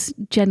to us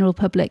general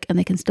public, and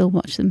they can still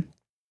watch them.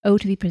 Oh,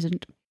 to be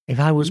president. If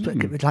I was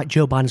like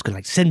Joe Biden's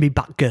going send me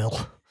back,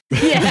 girl.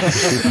 Yeah.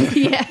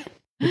 Yeah.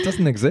 It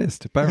doesn't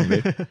exist,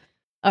 apparently.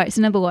 All right,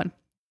 so number 1.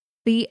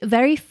 The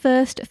very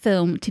first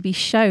film to be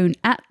shown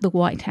at the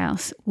White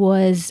House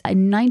was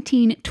in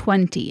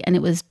 1920, and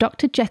it was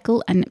Dr.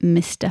 Jekyll and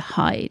Mr.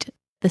 Hyde,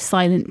 the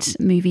silent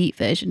movie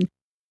version.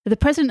 The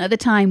president at the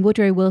time,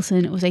 Woodrow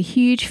Wilson, was a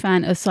huge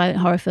fan of silent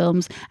horror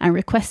films and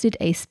requested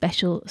a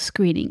special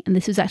screening. And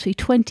this was actually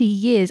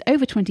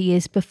over 20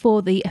 years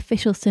before the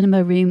official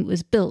cinema room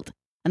was built.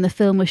 And the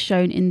film was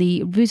shown in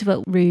the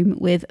Roosevelt Room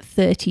with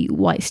 30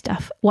 White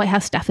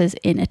House staffers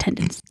in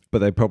attendance. But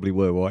they probably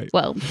were white.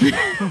 Well,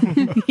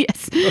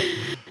 yes,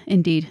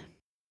 indeed.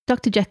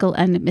 Dr. Jekyll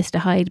and Mr.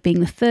 Hyde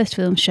being the first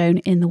film shown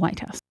in the White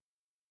House.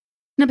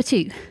 Number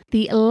 2,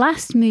 the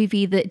last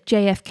movie that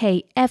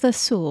JFK ever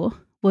saw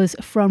was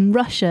From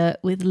Russia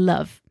with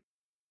Love.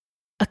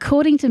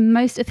 According to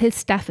most of his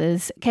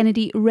staffers,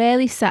 Kennedy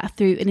rarely sat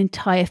through an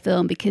entire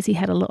film because he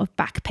had a lot of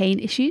back pain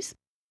issues.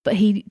 But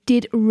he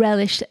did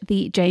relish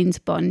the James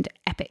Bond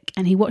epic,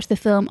 and he watched the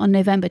film on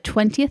November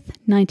 20th,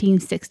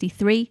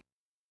 1963.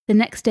 The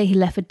next day he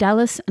left for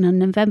Dallas, and on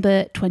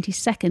November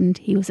 22nd,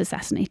 he was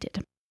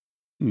assassinated.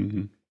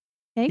 Mm-hmm.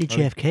 Okay. Did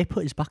JFK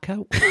put his back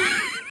out?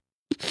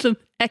 Some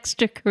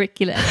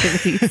extracurricular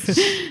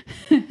activities.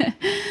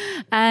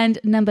 And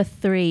number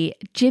 3,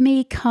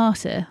 Jimmy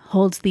Carter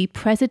holds the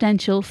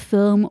presidential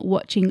film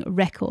watching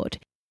record.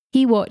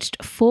 He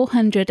watched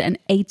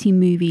 480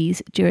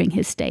 movies during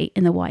his stay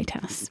in the White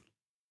House.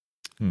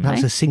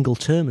 That's a single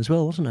term as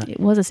well, wasn't it? It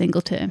was a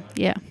single term,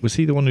 yeah. Was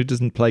he the one who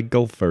doesn't play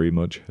golf very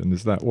much? And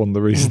is that one of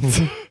the reasons?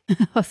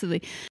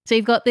 Possibly. So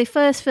you've got the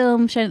first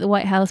film shown at the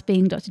White House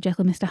being Dr.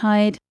 Jekyll and Mr.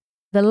 Hyde.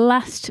 The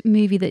last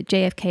movie that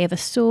JFK ever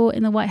saw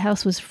in the White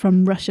House was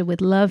From Russia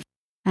with Love.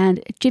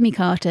 And Jimmy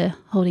Carter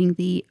holding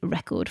the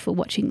record for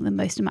watching the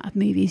most amount of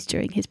movies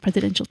during his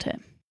presidential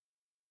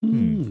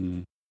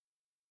term.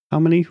 How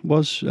many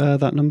was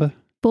that number?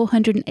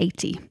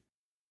 480.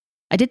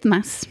 I did the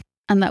maths,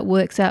 and that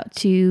works out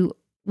to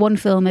 1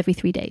 film every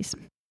 3 days.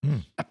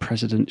 A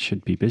president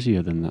should be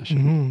busier than that,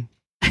 shouldn't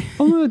he?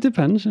 Oh, it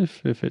depends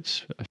if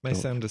it's... It may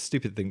sound a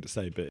stupid thing to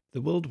say, but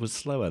the world was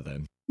slower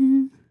then.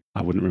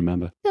 I wouldn't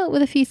remember. He dealt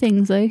with a few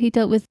things, though. He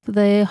dealt with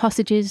the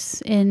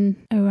hostages in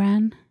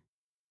Iran.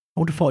 I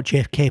would have thought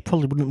JFK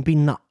probably wouldn't have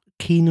been that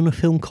keen on a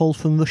film called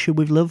From Russia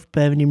with Love,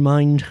 bearing in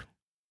mind...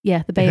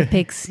 Yeah, the Bay of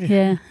Pigs,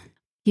 yeah.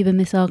 Cuban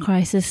Missile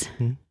Crisis.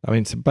 I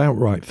mean, it's about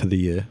right for the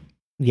year.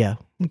 Yeah.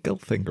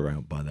 Goldfinger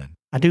out by then.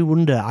 I do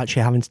wonder,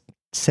 actually, having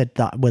said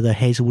that, whether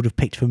Hazel would have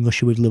picked From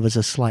Russia with Love as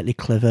a slightly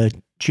clever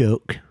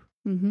joke.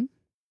 Mm-hmm.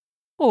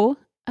 Or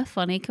a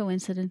funny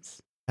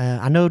coincidence.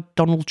 I know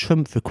Donald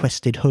Trump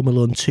requested Home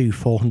Alone 2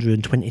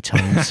 420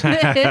 times.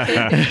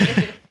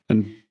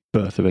 And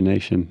Birth of a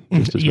Nation,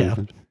 just as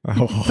well.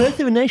 Birth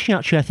of a Nation,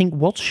 actually, I think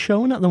was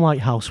shown at the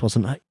White House,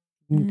 wasn't it?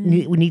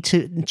 We need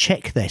to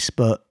check this,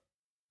 but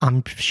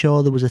I'm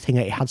sure there was a thing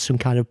that it had some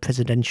kind of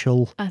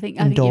presidential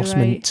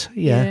endorsement. I think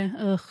you're right. Yeah.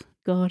 Ugh,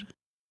 God.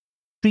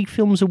 3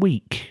 films a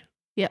week.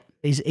 Yeah.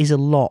 Is a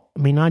lot.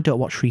 I mean, I don't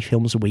watch 3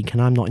 films a week,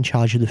 and I'm not in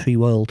charge of the free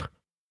world.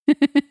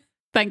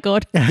 Thank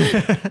God.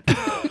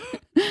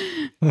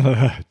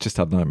 Just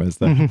had nightmares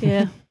there.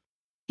 Yeah.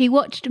 He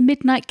watched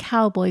Midnight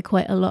Cowboy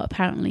quite a lot,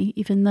 apparently,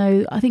 even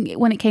though I think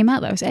when it came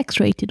out, that was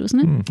X-rated,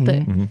 wasn't it?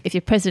 But if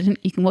you're president,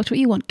 you can watch what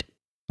you want.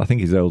 I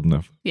think he's old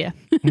enough. Yeah.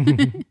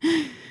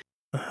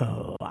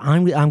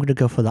 I'm going to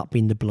go for that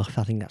being the bluff.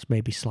 I think that's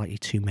maybe slightly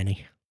too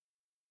many.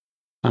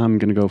 I'm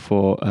going to go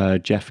for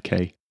Jeff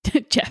K.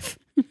 Jeff.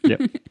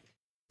 Yep.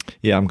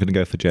 Yeah, I'm going to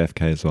go for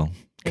JFK as well.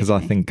 Because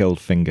I think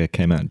Goldfinger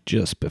came out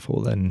just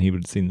before then. He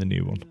would have seen the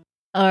new one.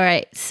 All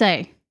right.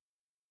 So,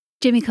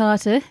 Jimmy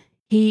Carter,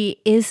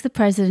 He is the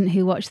president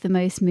who watched the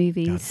most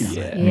movies.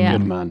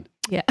 Good man.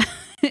 Yeah.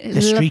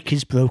 The streak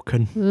is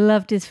broken.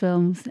 Loved his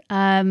films.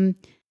 JFK,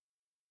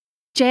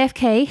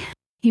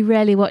 he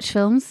rarely watched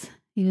films.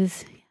 He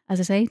was, as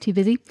I say, too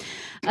busy.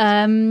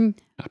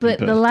 But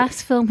the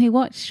last film he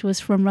watched was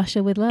From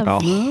Russia with Love.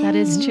 Oh. That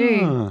is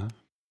true.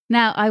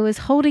 Now, I was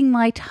holding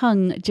my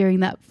tongue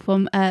during that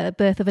from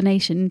Birth of a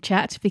Nation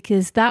chat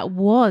because that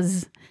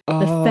was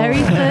the very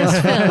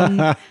first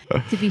film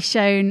to be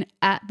shown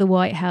at the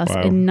White House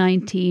in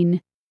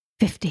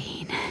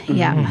 1915.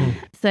 Yeah.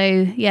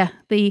 So, yeah,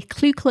 the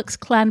Ku Klux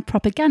Klan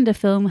propaganda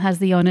film has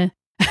the honour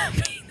of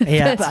being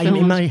the first film.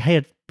 In my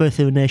head, Birth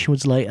of a Nation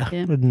was later,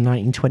 in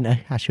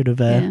 1920. I should have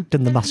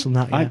done the maths on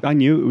that. Yeah. I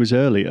knew it was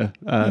earlier.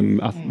 I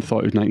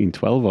thought it was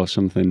 1912 or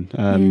something.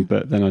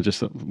 But then I just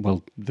thought,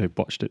 well, they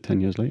watched it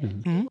 10 years later.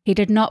 He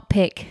did not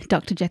pick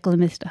Dr. Jekyll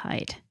and Mr.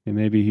 Hyde. Yeah,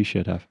 maybe he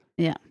should have.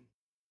 Yeah.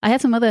 I had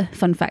some other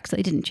fun facts that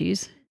I didn't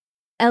choose.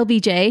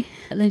 LBJ,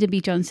 Lyndon B.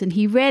 Johnson,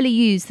 he rarely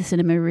used the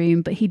cinema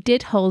room, but he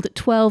did hold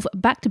 12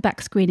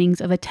 back-to-back screenings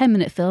of a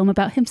 10-minute film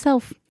about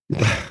himself.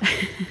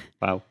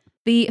 Wow.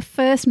 The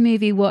first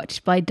movie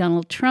watched by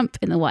Donald Trump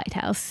in the White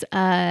House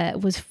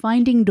was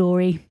Finding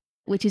Dory,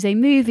 which is a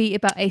movie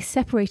about a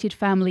separated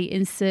family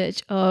in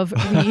search of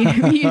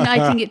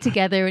reuniting it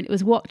together. And it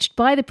was watched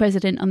by the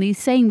president on the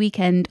same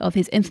weekend of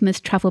his infamous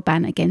travel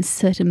ban against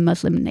certain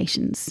Muslim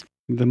nations.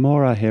 The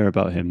more I hear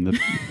about him,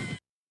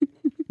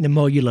 the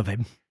more you love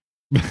him.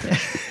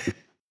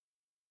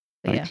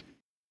 Yeah.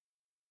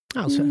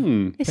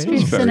 History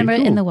of cinema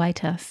in the White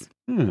House.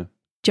 Yeah.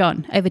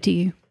 John, over to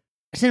you.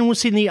 Has anyone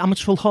seen the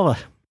Amityville Horror?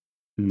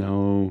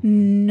 No.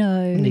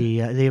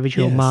 The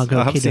original Margot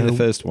I have Kiddo. seen the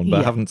first one,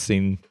 but I haven't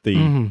seen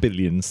the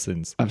billions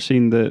since. I've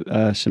seen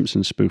the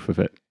Simpsons spoof of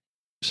it.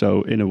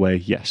 So, in a way,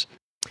 yes.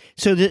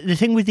 So, the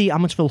thing with the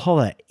Amityville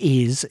Horror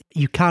is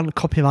you can't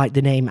copyright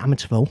the name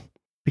Amityville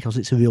because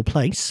it's a real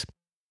place,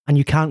 and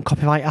you can't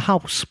copyright a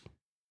house.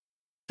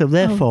 So,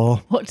 therefore...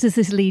 what does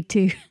this lead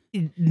to?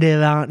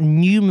 There are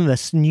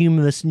numerous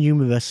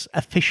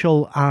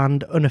official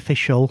and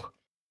unofficial...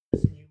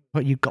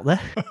 What you got there?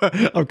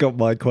 I've got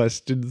my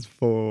questions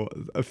for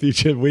a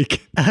future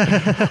week.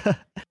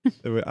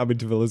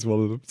 Amityville is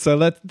one of them. So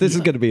this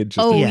is going to be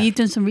interesting. You've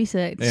done some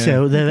research. Yeah.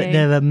 So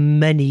there are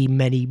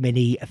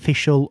many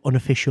official,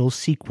 unofficial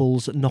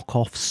sequels,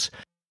 knockoffs,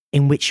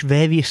 in which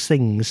various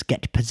things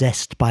get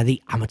possessed by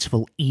the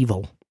Amityville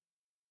evil.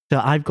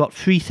 So I've got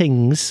 3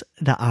 things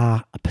that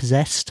are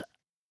possessed,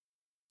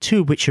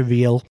 2 of which are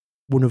real,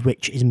 1 of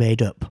which is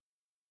made up.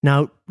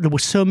 Now, there were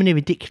so many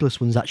ridiculous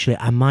ones, actually,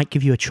 I might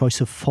give you a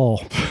choice of 4.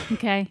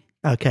 Okay.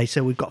 Okay,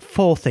 so we've got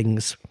 4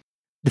 things.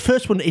 The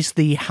first one is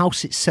the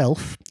house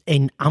itself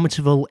in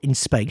Amityville in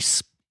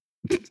space,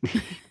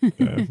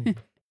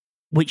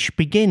 which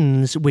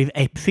begins with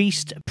a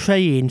priest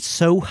praying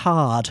so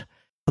hard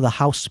for the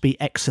house to be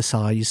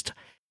exorcised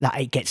that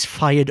it gets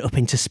fired up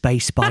into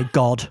space by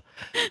God,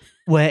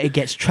 where it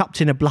gets trapped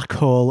in a black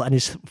hole and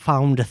is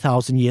found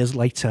 1,000 years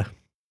later.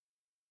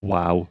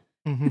 Wow.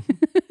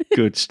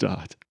 Good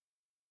start.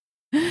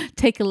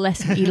 Take a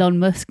lesson, Elon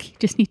Musk. You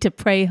just need to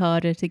pray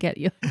harder to get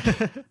your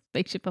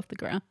spaceship off the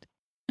ground.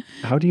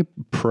 How do you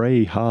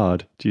pray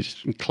hard? Do you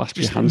just clasp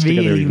your hands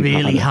together?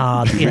 Really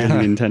hard.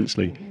 Really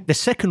intensely. The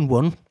second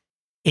one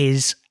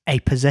is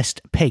a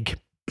possessed pig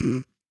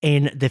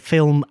in the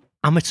film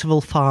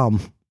Amityville Farm.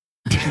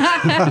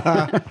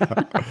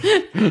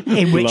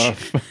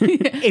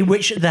 in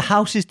which the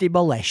house is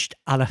demolished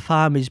and a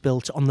farm is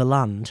built on the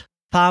land.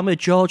 Farmer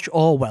George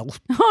Orwell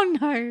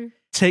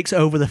takes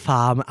over the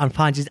farm and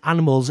finds his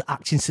animals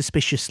acting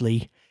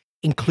suspiciously,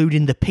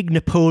 including the pig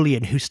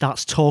Napoleon, who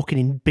starts talking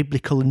in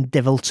biblical and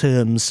devil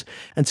terms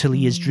until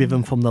he is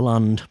driven from the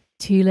land.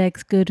 2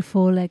 legs good,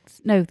 4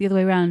 legs... No, the other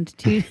way around.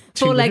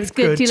 4 legs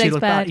good, 2 legs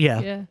bad.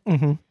 Yeah.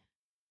 Mm-hmm.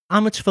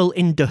 Amityville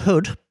in the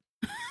Hood,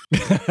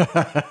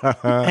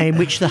 in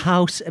which the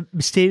house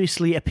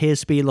mysteriously appears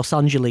to be in Los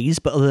Angeles,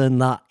 but other than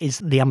that is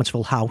the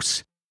Amityville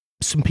house.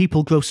 Some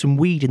people grow some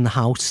weed in the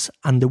house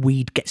and the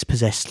weed gets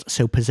possessed.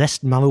 So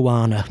possessed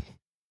marijuana.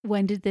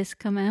 When did this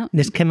come out?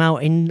 This came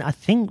out in, I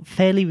think,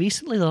 fairly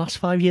recently, the last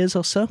 5 years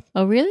or so.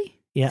 Oh, really?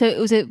 Yeah. So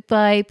was it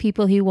by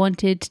people who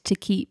wanted to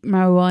keep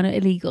marijuana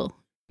illegal?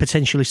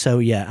 Potentially so,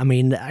 yeah. I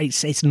mean,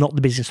 it's not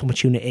the business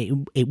opportunity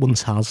it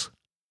once has.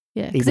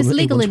 Yeah, because it's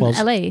legal in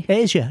LA. It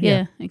is, yeah.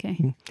 Yeah,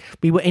 okay.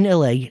 We were in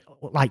LA,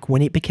 like,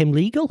 when it became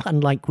legal,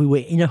 and, like, we were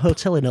in a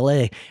hotel in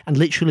LA, and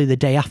literally the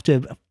day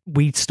after,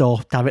 weed store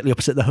directly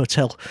opposite the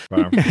hotel.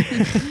 Wow.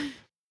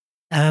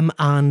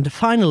 And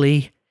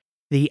finally,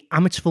 the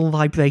Amityville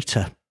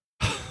vibrator.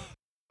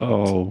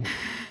 Oh.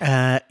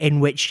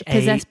 In which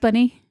Possessed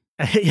bunny?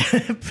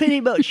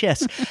 Pretty much,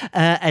 yes.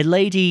 A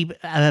lady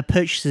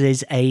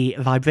purchases a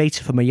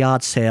vibrator from a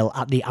yard sale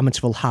at the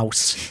Amityville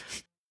house,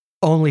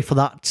 only for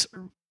that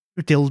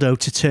dildo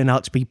to turn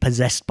out to be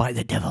possessed by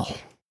the devil.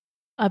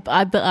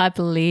 I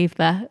believe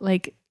that.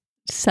 Like,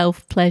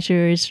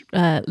 self-pleasure is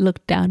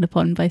looked down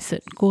upon by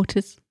certain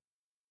quarters.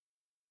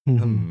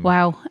 Mm-hmm.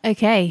 Wow.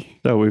 Okay.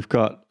 So we've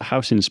got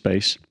House in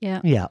Space.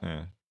 Yeah. Yeah.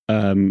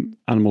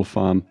 Animal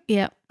Farm.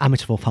 Yeah.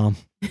 Amityville Farm.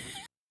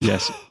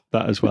 Yes,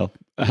 that as well.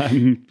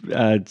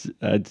 Amityville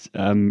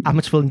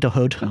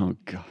Nerd Oh,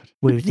 God.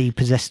 with the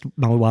possessed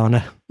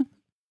marijuana.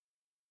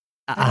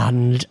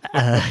 And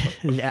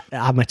the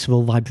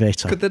Amityville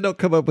Vibrator. Could they not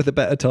come up with a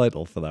better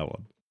title for that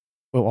one?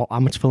 Well,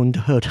 Amityville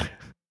Nerd.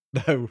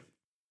 No.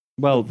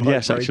 Well,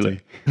 yes,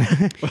 Vibrator.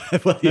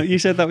 actually. Well, No, you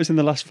said that was in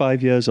the last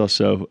 5 years or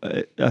so.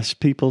 Are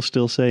people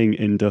still saying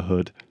in the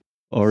hood?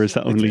 Or is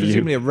that only it's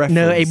you? presumably a reference.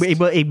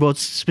 No, it was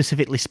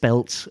specifically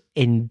spelt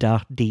in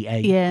D-A.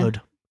 Yeah.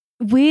 Hood.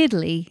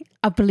 Weirdly,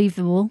 I believe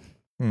them all.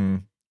 Hmm.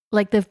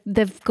 Like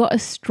they've got a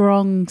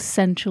strong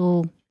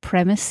central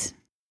premise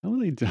No,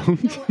 they don't.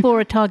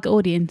 for a target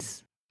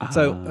audience.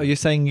 So, are you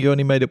saying you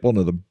only made up one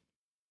of them?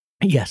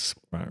 Yes.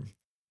 Right.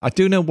 I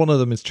do know one of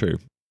them is true.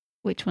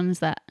 Which one's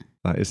that?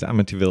 That is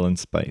Amityville in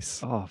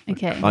Space. Oh, for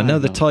Okay. I know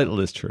the crying out title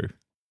is true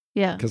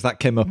Yeah. because that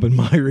came up in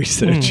my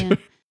research. Yeah.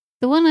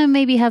 The one I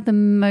maybe have the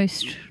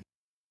most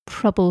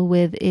trouble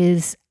with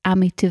is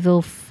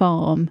Amityville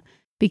Farm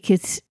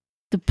because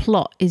the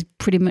plot is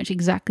pretty much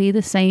exactly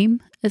the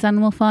same as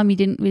Animal Farm. You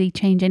didn't really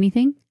change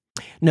anything.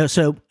 No,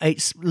 so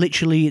it's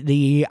literally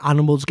the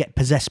animals get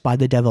possessed by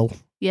the devil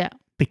Yeah.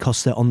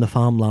 because they're on the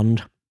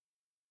farmland.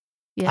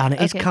 Yeah. And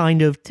it's okay.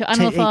 kind of... So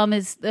Animal Farm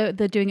is they're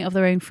doing it of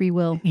their own free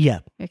will. Yeah.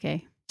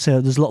 Okay.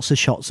 So there's lots of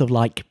shots of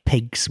like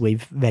pigs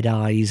with red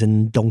eyes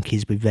and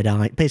donkeys with red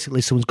eyes.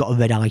 Basically, someone's got a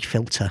red eye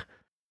filter.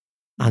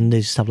 And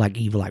they just have like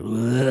evil like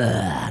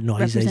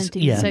noises.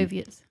 Representing Yeah. the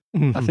Soviets.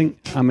 I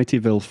think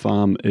Amityville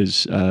Farm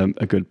is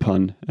a good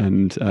pun,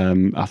 and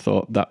I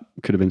thought that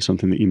could have been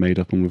something that you made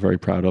up and were very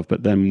proud of.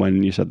 But then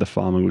when you said the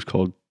farmer was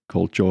called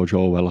George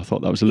Orwell, I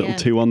thought that was a little Yeah.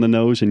 too on the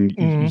nose, and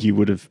you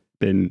would have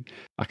been,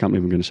 I can't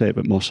believe I'm going to say it,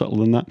 but more subtle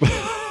than that.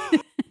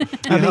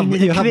 I mean,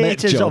 you the have met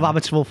creators of John.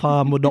 Amityville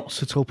Farm were not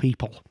subtle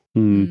people.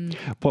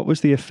 What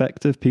was the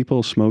effect of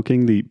people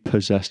smoking the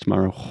possessed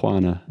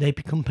marijuana? They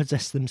become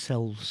possessed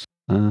themselves.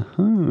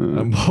 Uh-huh.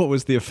 And what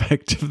was the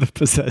effect of the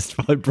possessed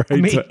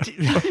vibrator?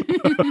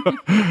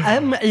 I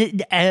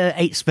mean,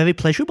 it's very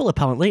pleasurable,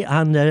 apparently,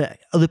 and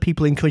other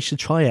people encouraged to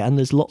try it, and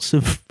there's lots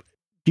of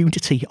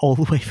nudity all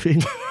the way through.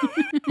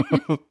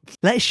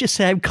 Let's just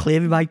say I'm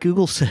clearing my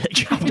Google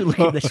search after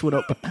looking this one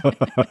up.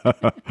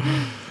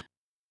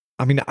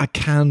 I mean, I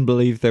can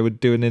believe they would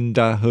do an In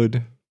Da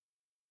Hood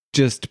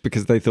just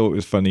because they thought it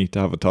was funny to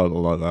have a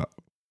title like that.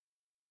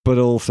 But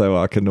also,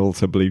 I can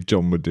also believe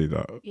John would do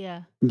that.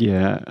 Yeah.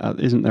 Yeah,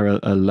 isn't there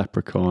a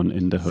leprechaun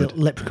in the The hood?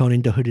 leprechaun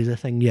in the hood is a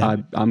thing, yeah.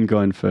 I'm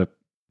going for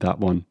that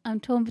one. I'm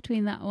torn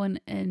between that one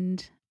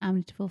and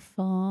Amityville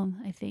Farm,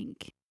 I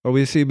think. Are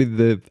we assuming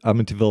the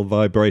Amityville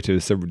vibrator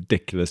is so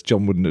ridiculous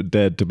John wouldn't have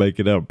dared to make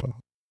it up?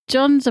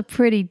 John's a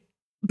pretty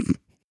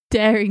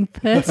daring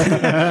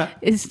person.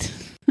 Is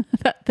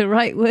that the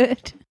right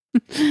word?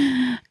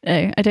 No,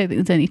 I don't think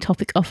there's any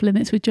topic off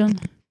limits with John.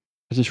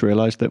 I just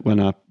realised that when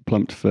I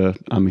plumped for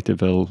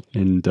Amityville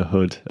in the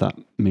hood, that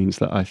means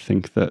that I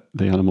think that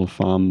the Animal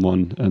Farm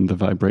one and the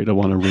vibrator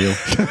one are real.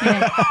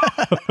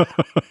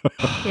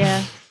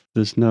 Yeah.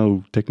 There's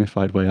no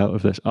dignified way out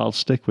of this. I'll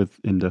stick with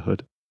in the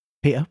hood.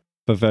 Peter,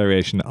 For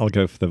variation, I'll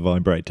go for the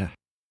vibrator.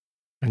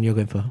 and you're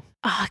going for...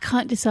 I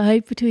can't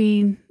decide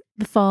between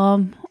the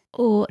farm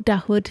or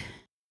Dahwood.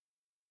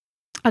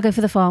 I'll go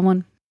for the farm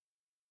one.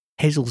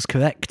 Hazel's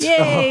correct.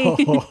 Yay!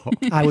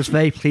 I was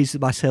very pleased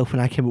with myself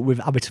when I came up with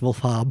Amityville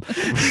Farm.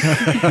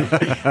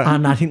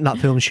 And I think that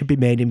film should be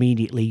made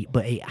immediately,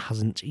 but it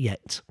hasn't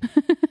yet.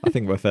 I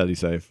think we're fairly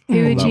safe. Who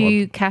on would that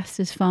you cast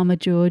as Farmer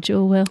George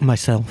Orwell?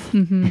 Myself.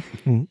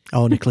 Mm-hmm.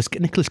 Oh, Nicolas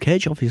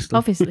Cage, obviously.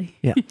 Obviously.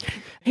 Yeah.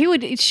 He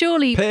would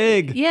surely... one.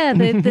 Pig! Yeah,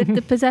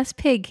 the possessed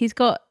pig. He's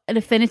got an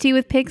affinity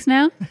with pigs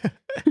now.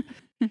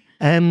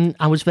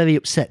 I was very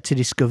upset to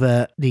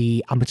discover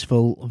the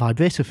Amityville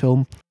Vibrator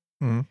film,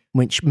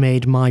 which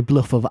made my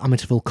bluff of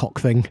Amityville cock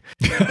thing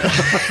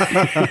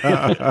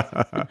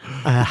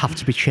have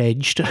to be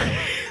changed.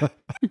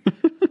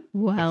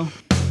 Wow.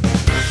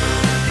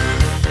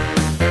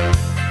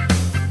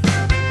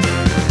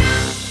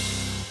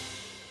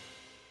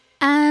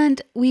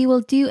 And we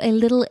will do a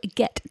little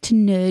get to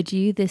nerd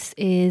you. This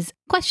is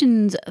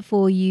questions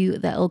for you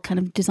that are kind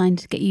of designed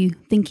to get you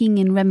thinking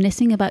and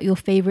reminiscing about your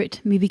favourite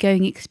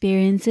movie-going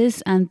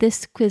experiences. And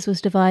this quiz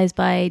was devised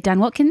by Dan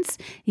Watkins.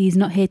 He's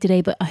not here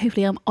today, but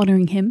hopefully I'm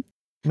honouring him.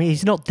 I mean,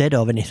 he's not dead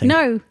or anything.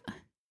 No.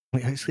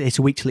 It's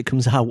a week till it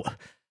comes out.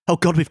 Oh,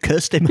 God, we've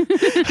cursed him.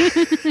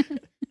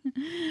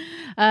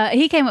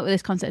 He came up with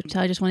this concept, so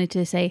I just wanted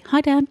to say,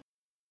 hi, Dan.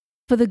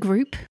 For the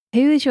group,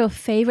 who is your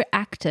favourite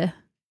actor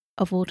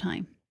of all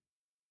time?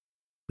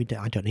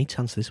 I don't need to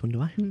answer this one,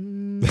 do I?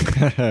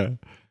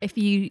 If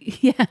you,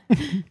 yeah.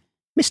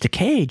 Mr.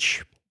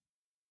 Cage.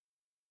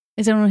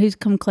 Is there anyone who's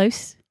come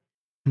close?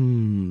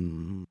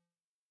 No.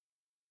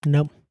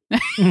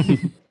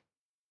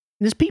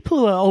 There's people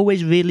who are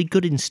always really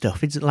good in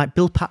stuff. It's like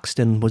Bill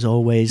Paxton was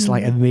always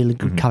like a really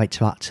good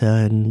character actor,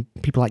 and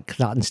people like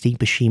that, and Steve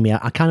Buscemi.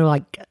 I kind of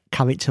like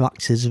character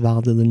actors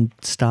rather than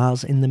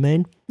stars in the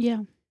main.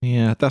 Yeah.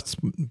 Yeah, that's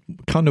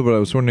kind of what I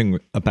was wondering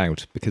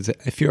about, because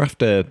if you're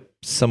after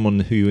someone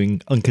who you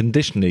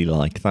unconditionally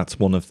like. That's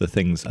one of the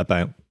things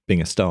about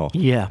being a star,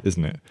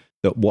 isn't it?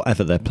 That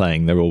whatever they're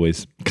playing, they're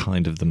always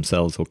kind of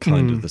themselves or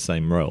kind of the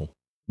same role.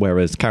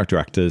 Whereas character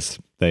actors,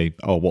 they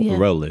are what the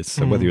role is.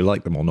 So whether you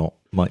like them or not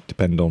might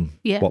depend on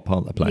what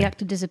part they're playing. The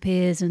actor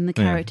disappears and the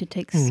character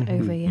takes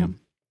over, There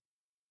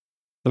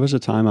was a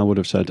time I would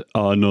have said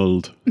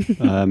Arnold,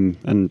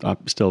 and I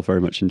still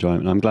very much enjoy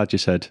him. And I'm glad you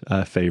said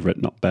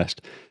favourite, not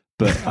best.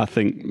 But I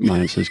think my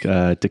answer is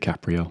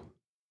DiCaprio. I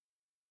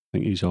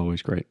think he's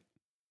always great.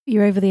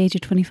 You're over the age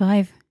of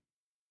 25.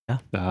 Yeah.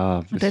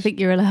 I don't think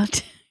you're allowed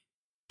to.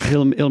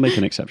 He'll make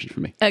an exception for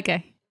me.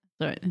 Okay.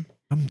 All right then.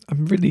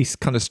 I'm really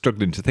kind of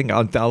struggling to think.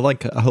 I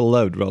like a whole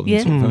load rather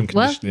than sort of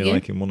unconditionally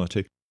liking one or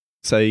two.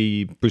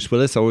 Say Bruce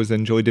Willis, I always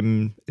enjoyed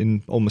him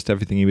in almost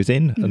everything he was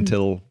in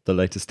until the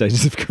later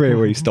stages of career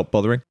where he stopped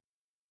bothering.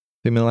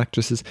 Female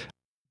actresses.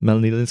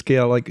 Melanie Linsky,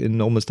 I like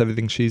in almost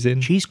everything she's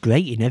in. She's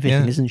great in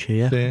everything, isn't she?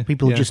 Yeah.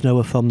 People just know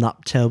her from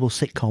that terrible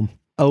sitcom.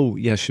 Oh,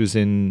 yeah, she was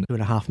in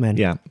 2.5 Men.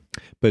 Yeah,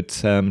 but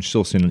she's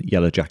also in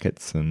Yellow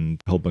Jackets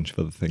and a whole bunch of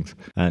other things.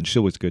 And she's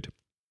always good.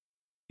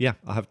 Yeah,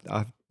 I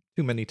have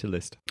too many to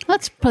list.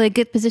 That's probably a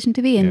good position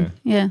to be in.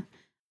 Yeah.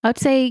 I'd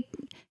say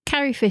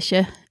Carrie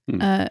Fisher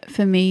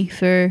for me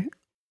for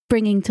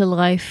bringing to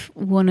life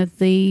one of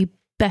the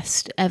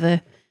best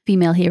ever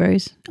female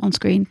heroes on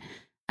screen.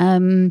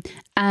 And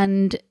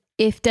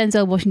if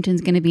Denzel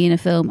Washington's going to be in a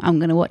film, I'm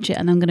going to watch it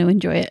and I'm going to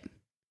enjoy it.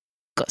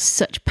 Got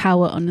such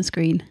power on the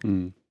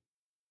screen.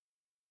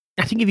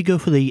 I think if you go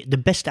for the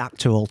best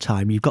actor all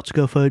time, you've got to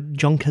go for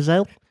John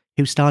Cazale,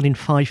 who starred in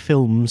 5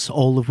 films,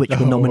 all of which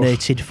were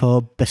nominated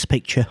for Best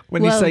Picture.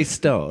 When you say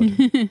starred...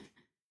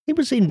 He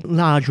was in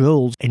large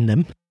roles in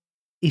them.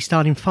 He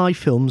starred in 5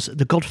 films: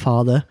 The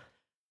Godfather,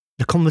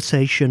 The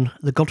Conversation,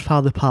 The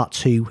Godfather Part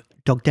 2,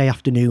 Dog Day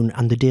Afternoon,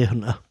 and The Deer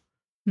Hunter.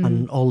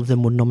 And all of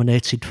them were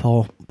nominated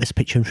for Best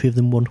Picture and 3 of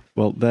them won.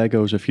 Well, there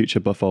goes a future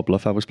Buff or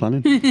Bluff I was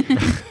planning.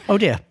 Oh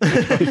dear.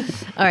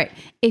 All right.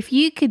 If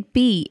you could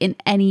be in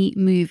any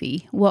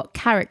movie, what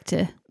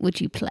character would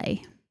you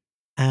play?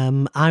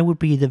 I would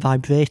be the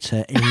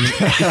vibrator in...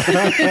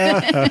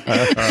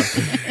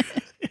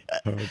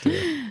 Oh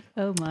dear.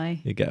 Oh my.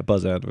 You get a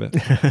buzz out of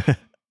it.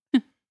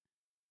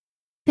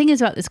 Thing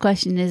is about this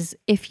question is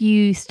if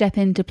you step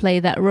in to play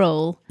that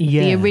role,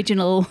 the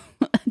original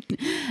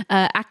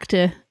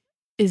actor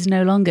is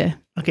no longer.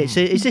 Okay, so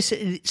is this...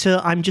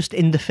 So I'm just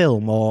in the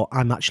film or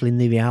I'm actually in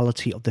the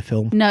reality of the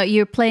film? No,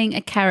 you're playing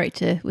a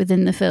character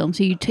within the film.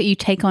 So you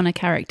take on a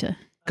character.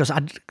 Because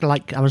I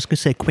was going to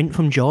say Quint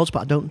from Jaws,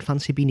 but I don't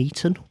fancy being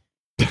eaten.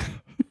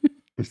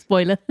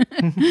 Spoiler.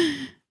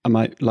 I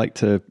might like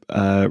to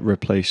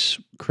replace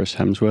Chris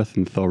Hemsworth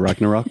in Thor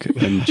Ragnarok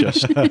and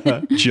just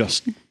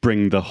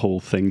bring the whole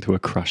thing to a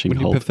crashing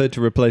halt. Would you prefer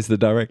to replace the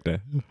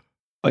director?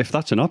 If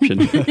that's an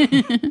option.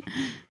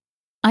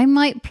 I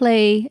might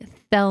play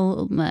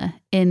Thelma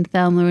in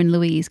Thelma and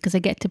Louise because I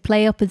get to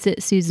play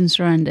opposite Susan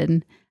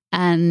Sarandon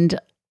and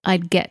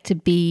I'd get to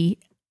be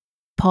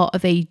part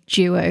of a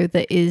duo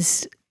that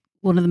is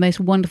one of the most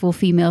wonderful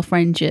female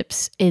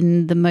friendships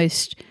in the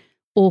most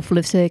awful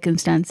of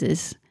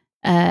circumstances.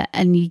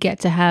 And you get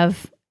to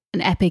have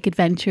an epic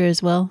adventure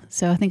as well.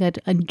 So I think I'd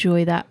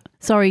enjoy that.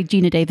 Sorry,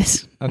 Gina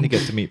Davis. And you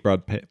get to meet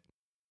Brad Pitt.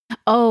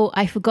 Oh,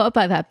 I forgot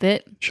about that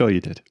bit. Sure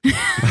you did.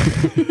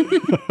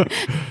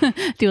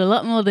 Do a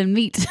lot more than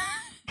meet.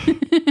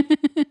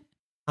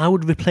 I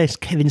would replace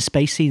Kevin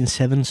Spacey in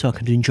 7 so I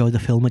could enjoy the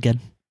film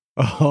again.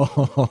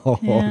 Oh.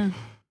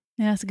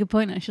 Yeah, that's a good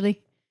point, actually.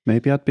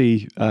 Maybe I'd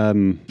be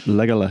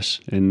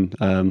Legolas in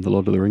the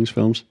Lord of the Rings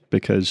films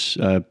because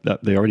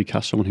they already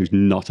cast someone who's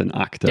not an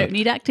actor. Don't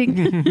need acting.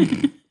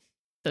 It's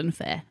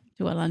unfair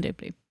to Orlando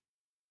Bloom.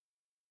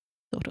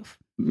 Sort of.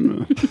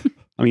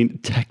 I mean,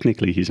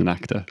 technically he's an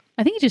actor.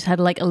 I think he just had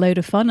like a load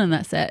of fun on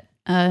that set.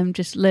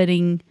 Just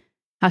learning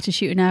how to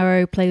shoot an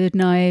arrow, play with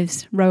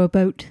knives, row a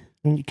boat.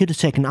 You could have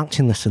taken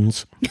acting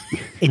lessons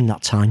in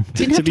that time.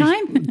 Didn't have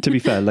time. To be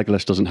fair,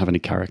 Legolas doesn't have any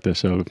character,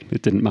 so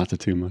it didn't matter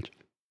too much.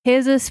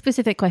 Here's a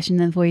specific question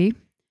then for you.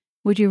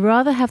 Would you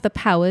rather have the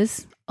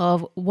powers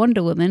of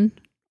Wonder Woman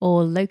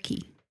or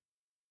Loki?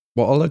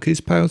 What are Loki's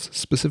powers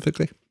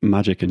specifically?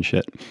 Magic and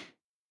shit.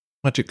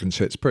 Magic and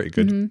shit's pretty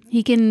good. Mm-hmm.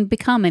 He can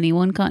become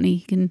anyone, can't he?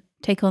 He can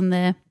take on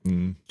their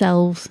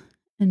selves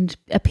and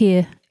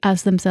appear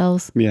as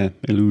themselves. Yeah,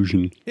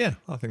 illusion. Yeah,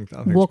 I think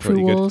Walk it's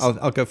pretty through walls. good.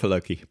 I'll go for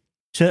Loki.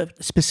 So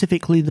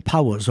specifically the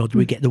powers, or do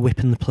we get the whip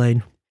and the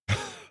plane?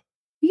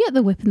 You get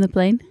the whip in the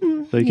plane.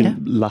 So you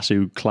can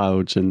lasso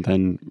clouds and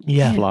then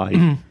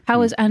fly.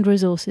 Powers and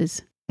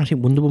resources. I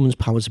think Wonder Woman's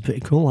powers are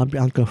pretty cool.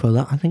 I'd go for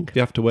that, I think. You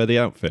have to wear the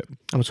outfit.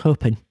 I was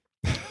hoping.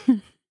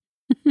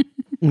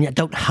 I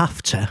don't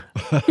have to.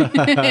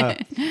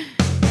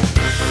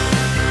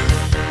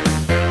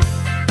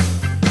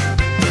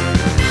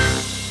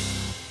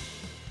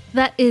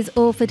 That is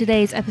all for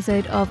today's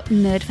episode of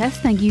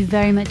Nerdfest. Thank you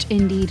very much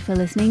indeed for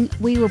listening.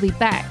 We will be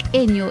back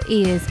in your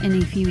ears in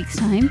a few weeks'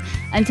 time.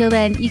 Until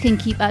then, you can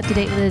keep up to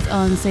date with us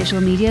on social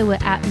media. We're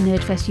at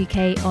Nerdfest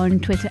UK on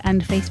Twitter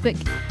and Facebook.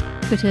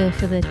 Twitter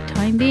for the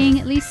time being,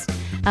 at least.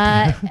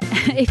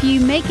 If you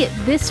make it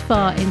this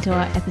far into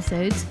our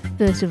episodes,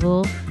 first of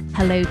all,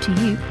 hello to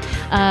you.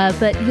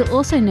 But you'll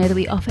also know that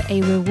we offer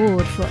a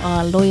reward for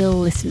our loyal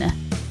listener.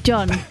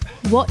 John,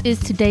 what is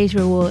today's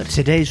reward?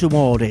 Today's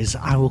reward is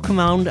I will come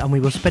round and we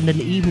will spend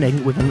an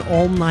evening with an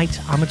all-night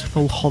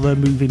Amityville horror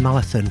movie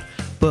marathon.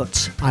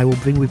 But I will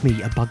bring with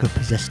me a bag of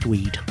possessed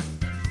weed.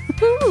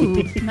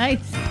 Ooh,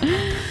 nice.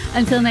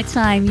 Until next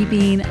time, you've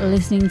been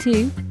listening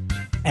to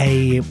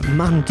a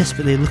man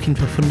desperately looking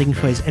for funding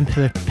for his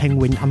Emperor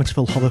Penguin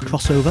Amityville horror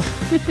crossover.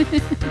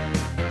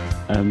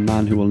 A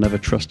man who will never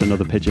trust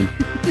another pigeon.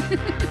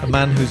 A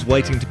man who's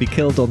waiting to be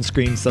killed on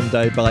screen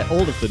someday by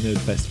all of the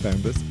Nerdfest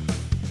founders.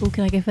 Oh,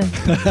 can I go first?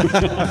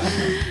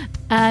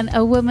 And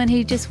a woman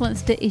who just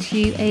wants to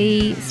issue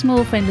a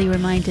small friendly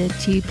reminder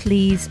to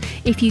please,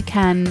 if you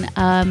can,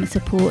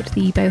 support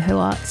the Boho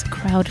Arts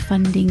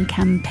crowdfunding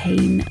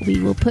campaign. We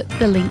will put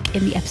the link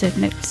in the episode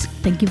notes.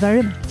 Thank you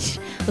very much.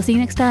 We'll see you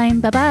next time.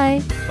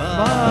 Bye-bye.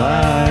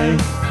 Bye.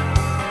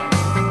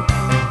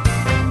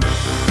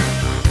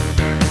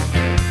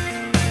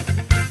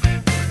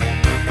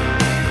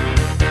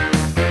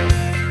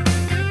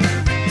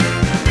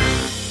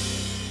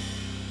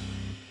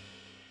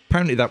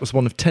 Apparently that was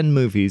one of 10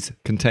 movies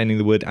containing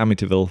the word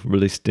Amityville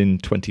released in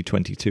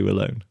 2022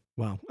 alone.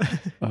 Wow.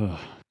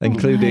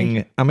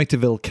 Including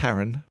Amityville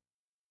Karen,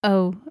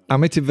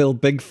 Amityville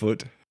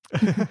Bigfoot,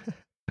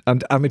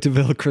 and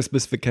Amityville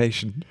Christmas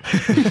Vacation.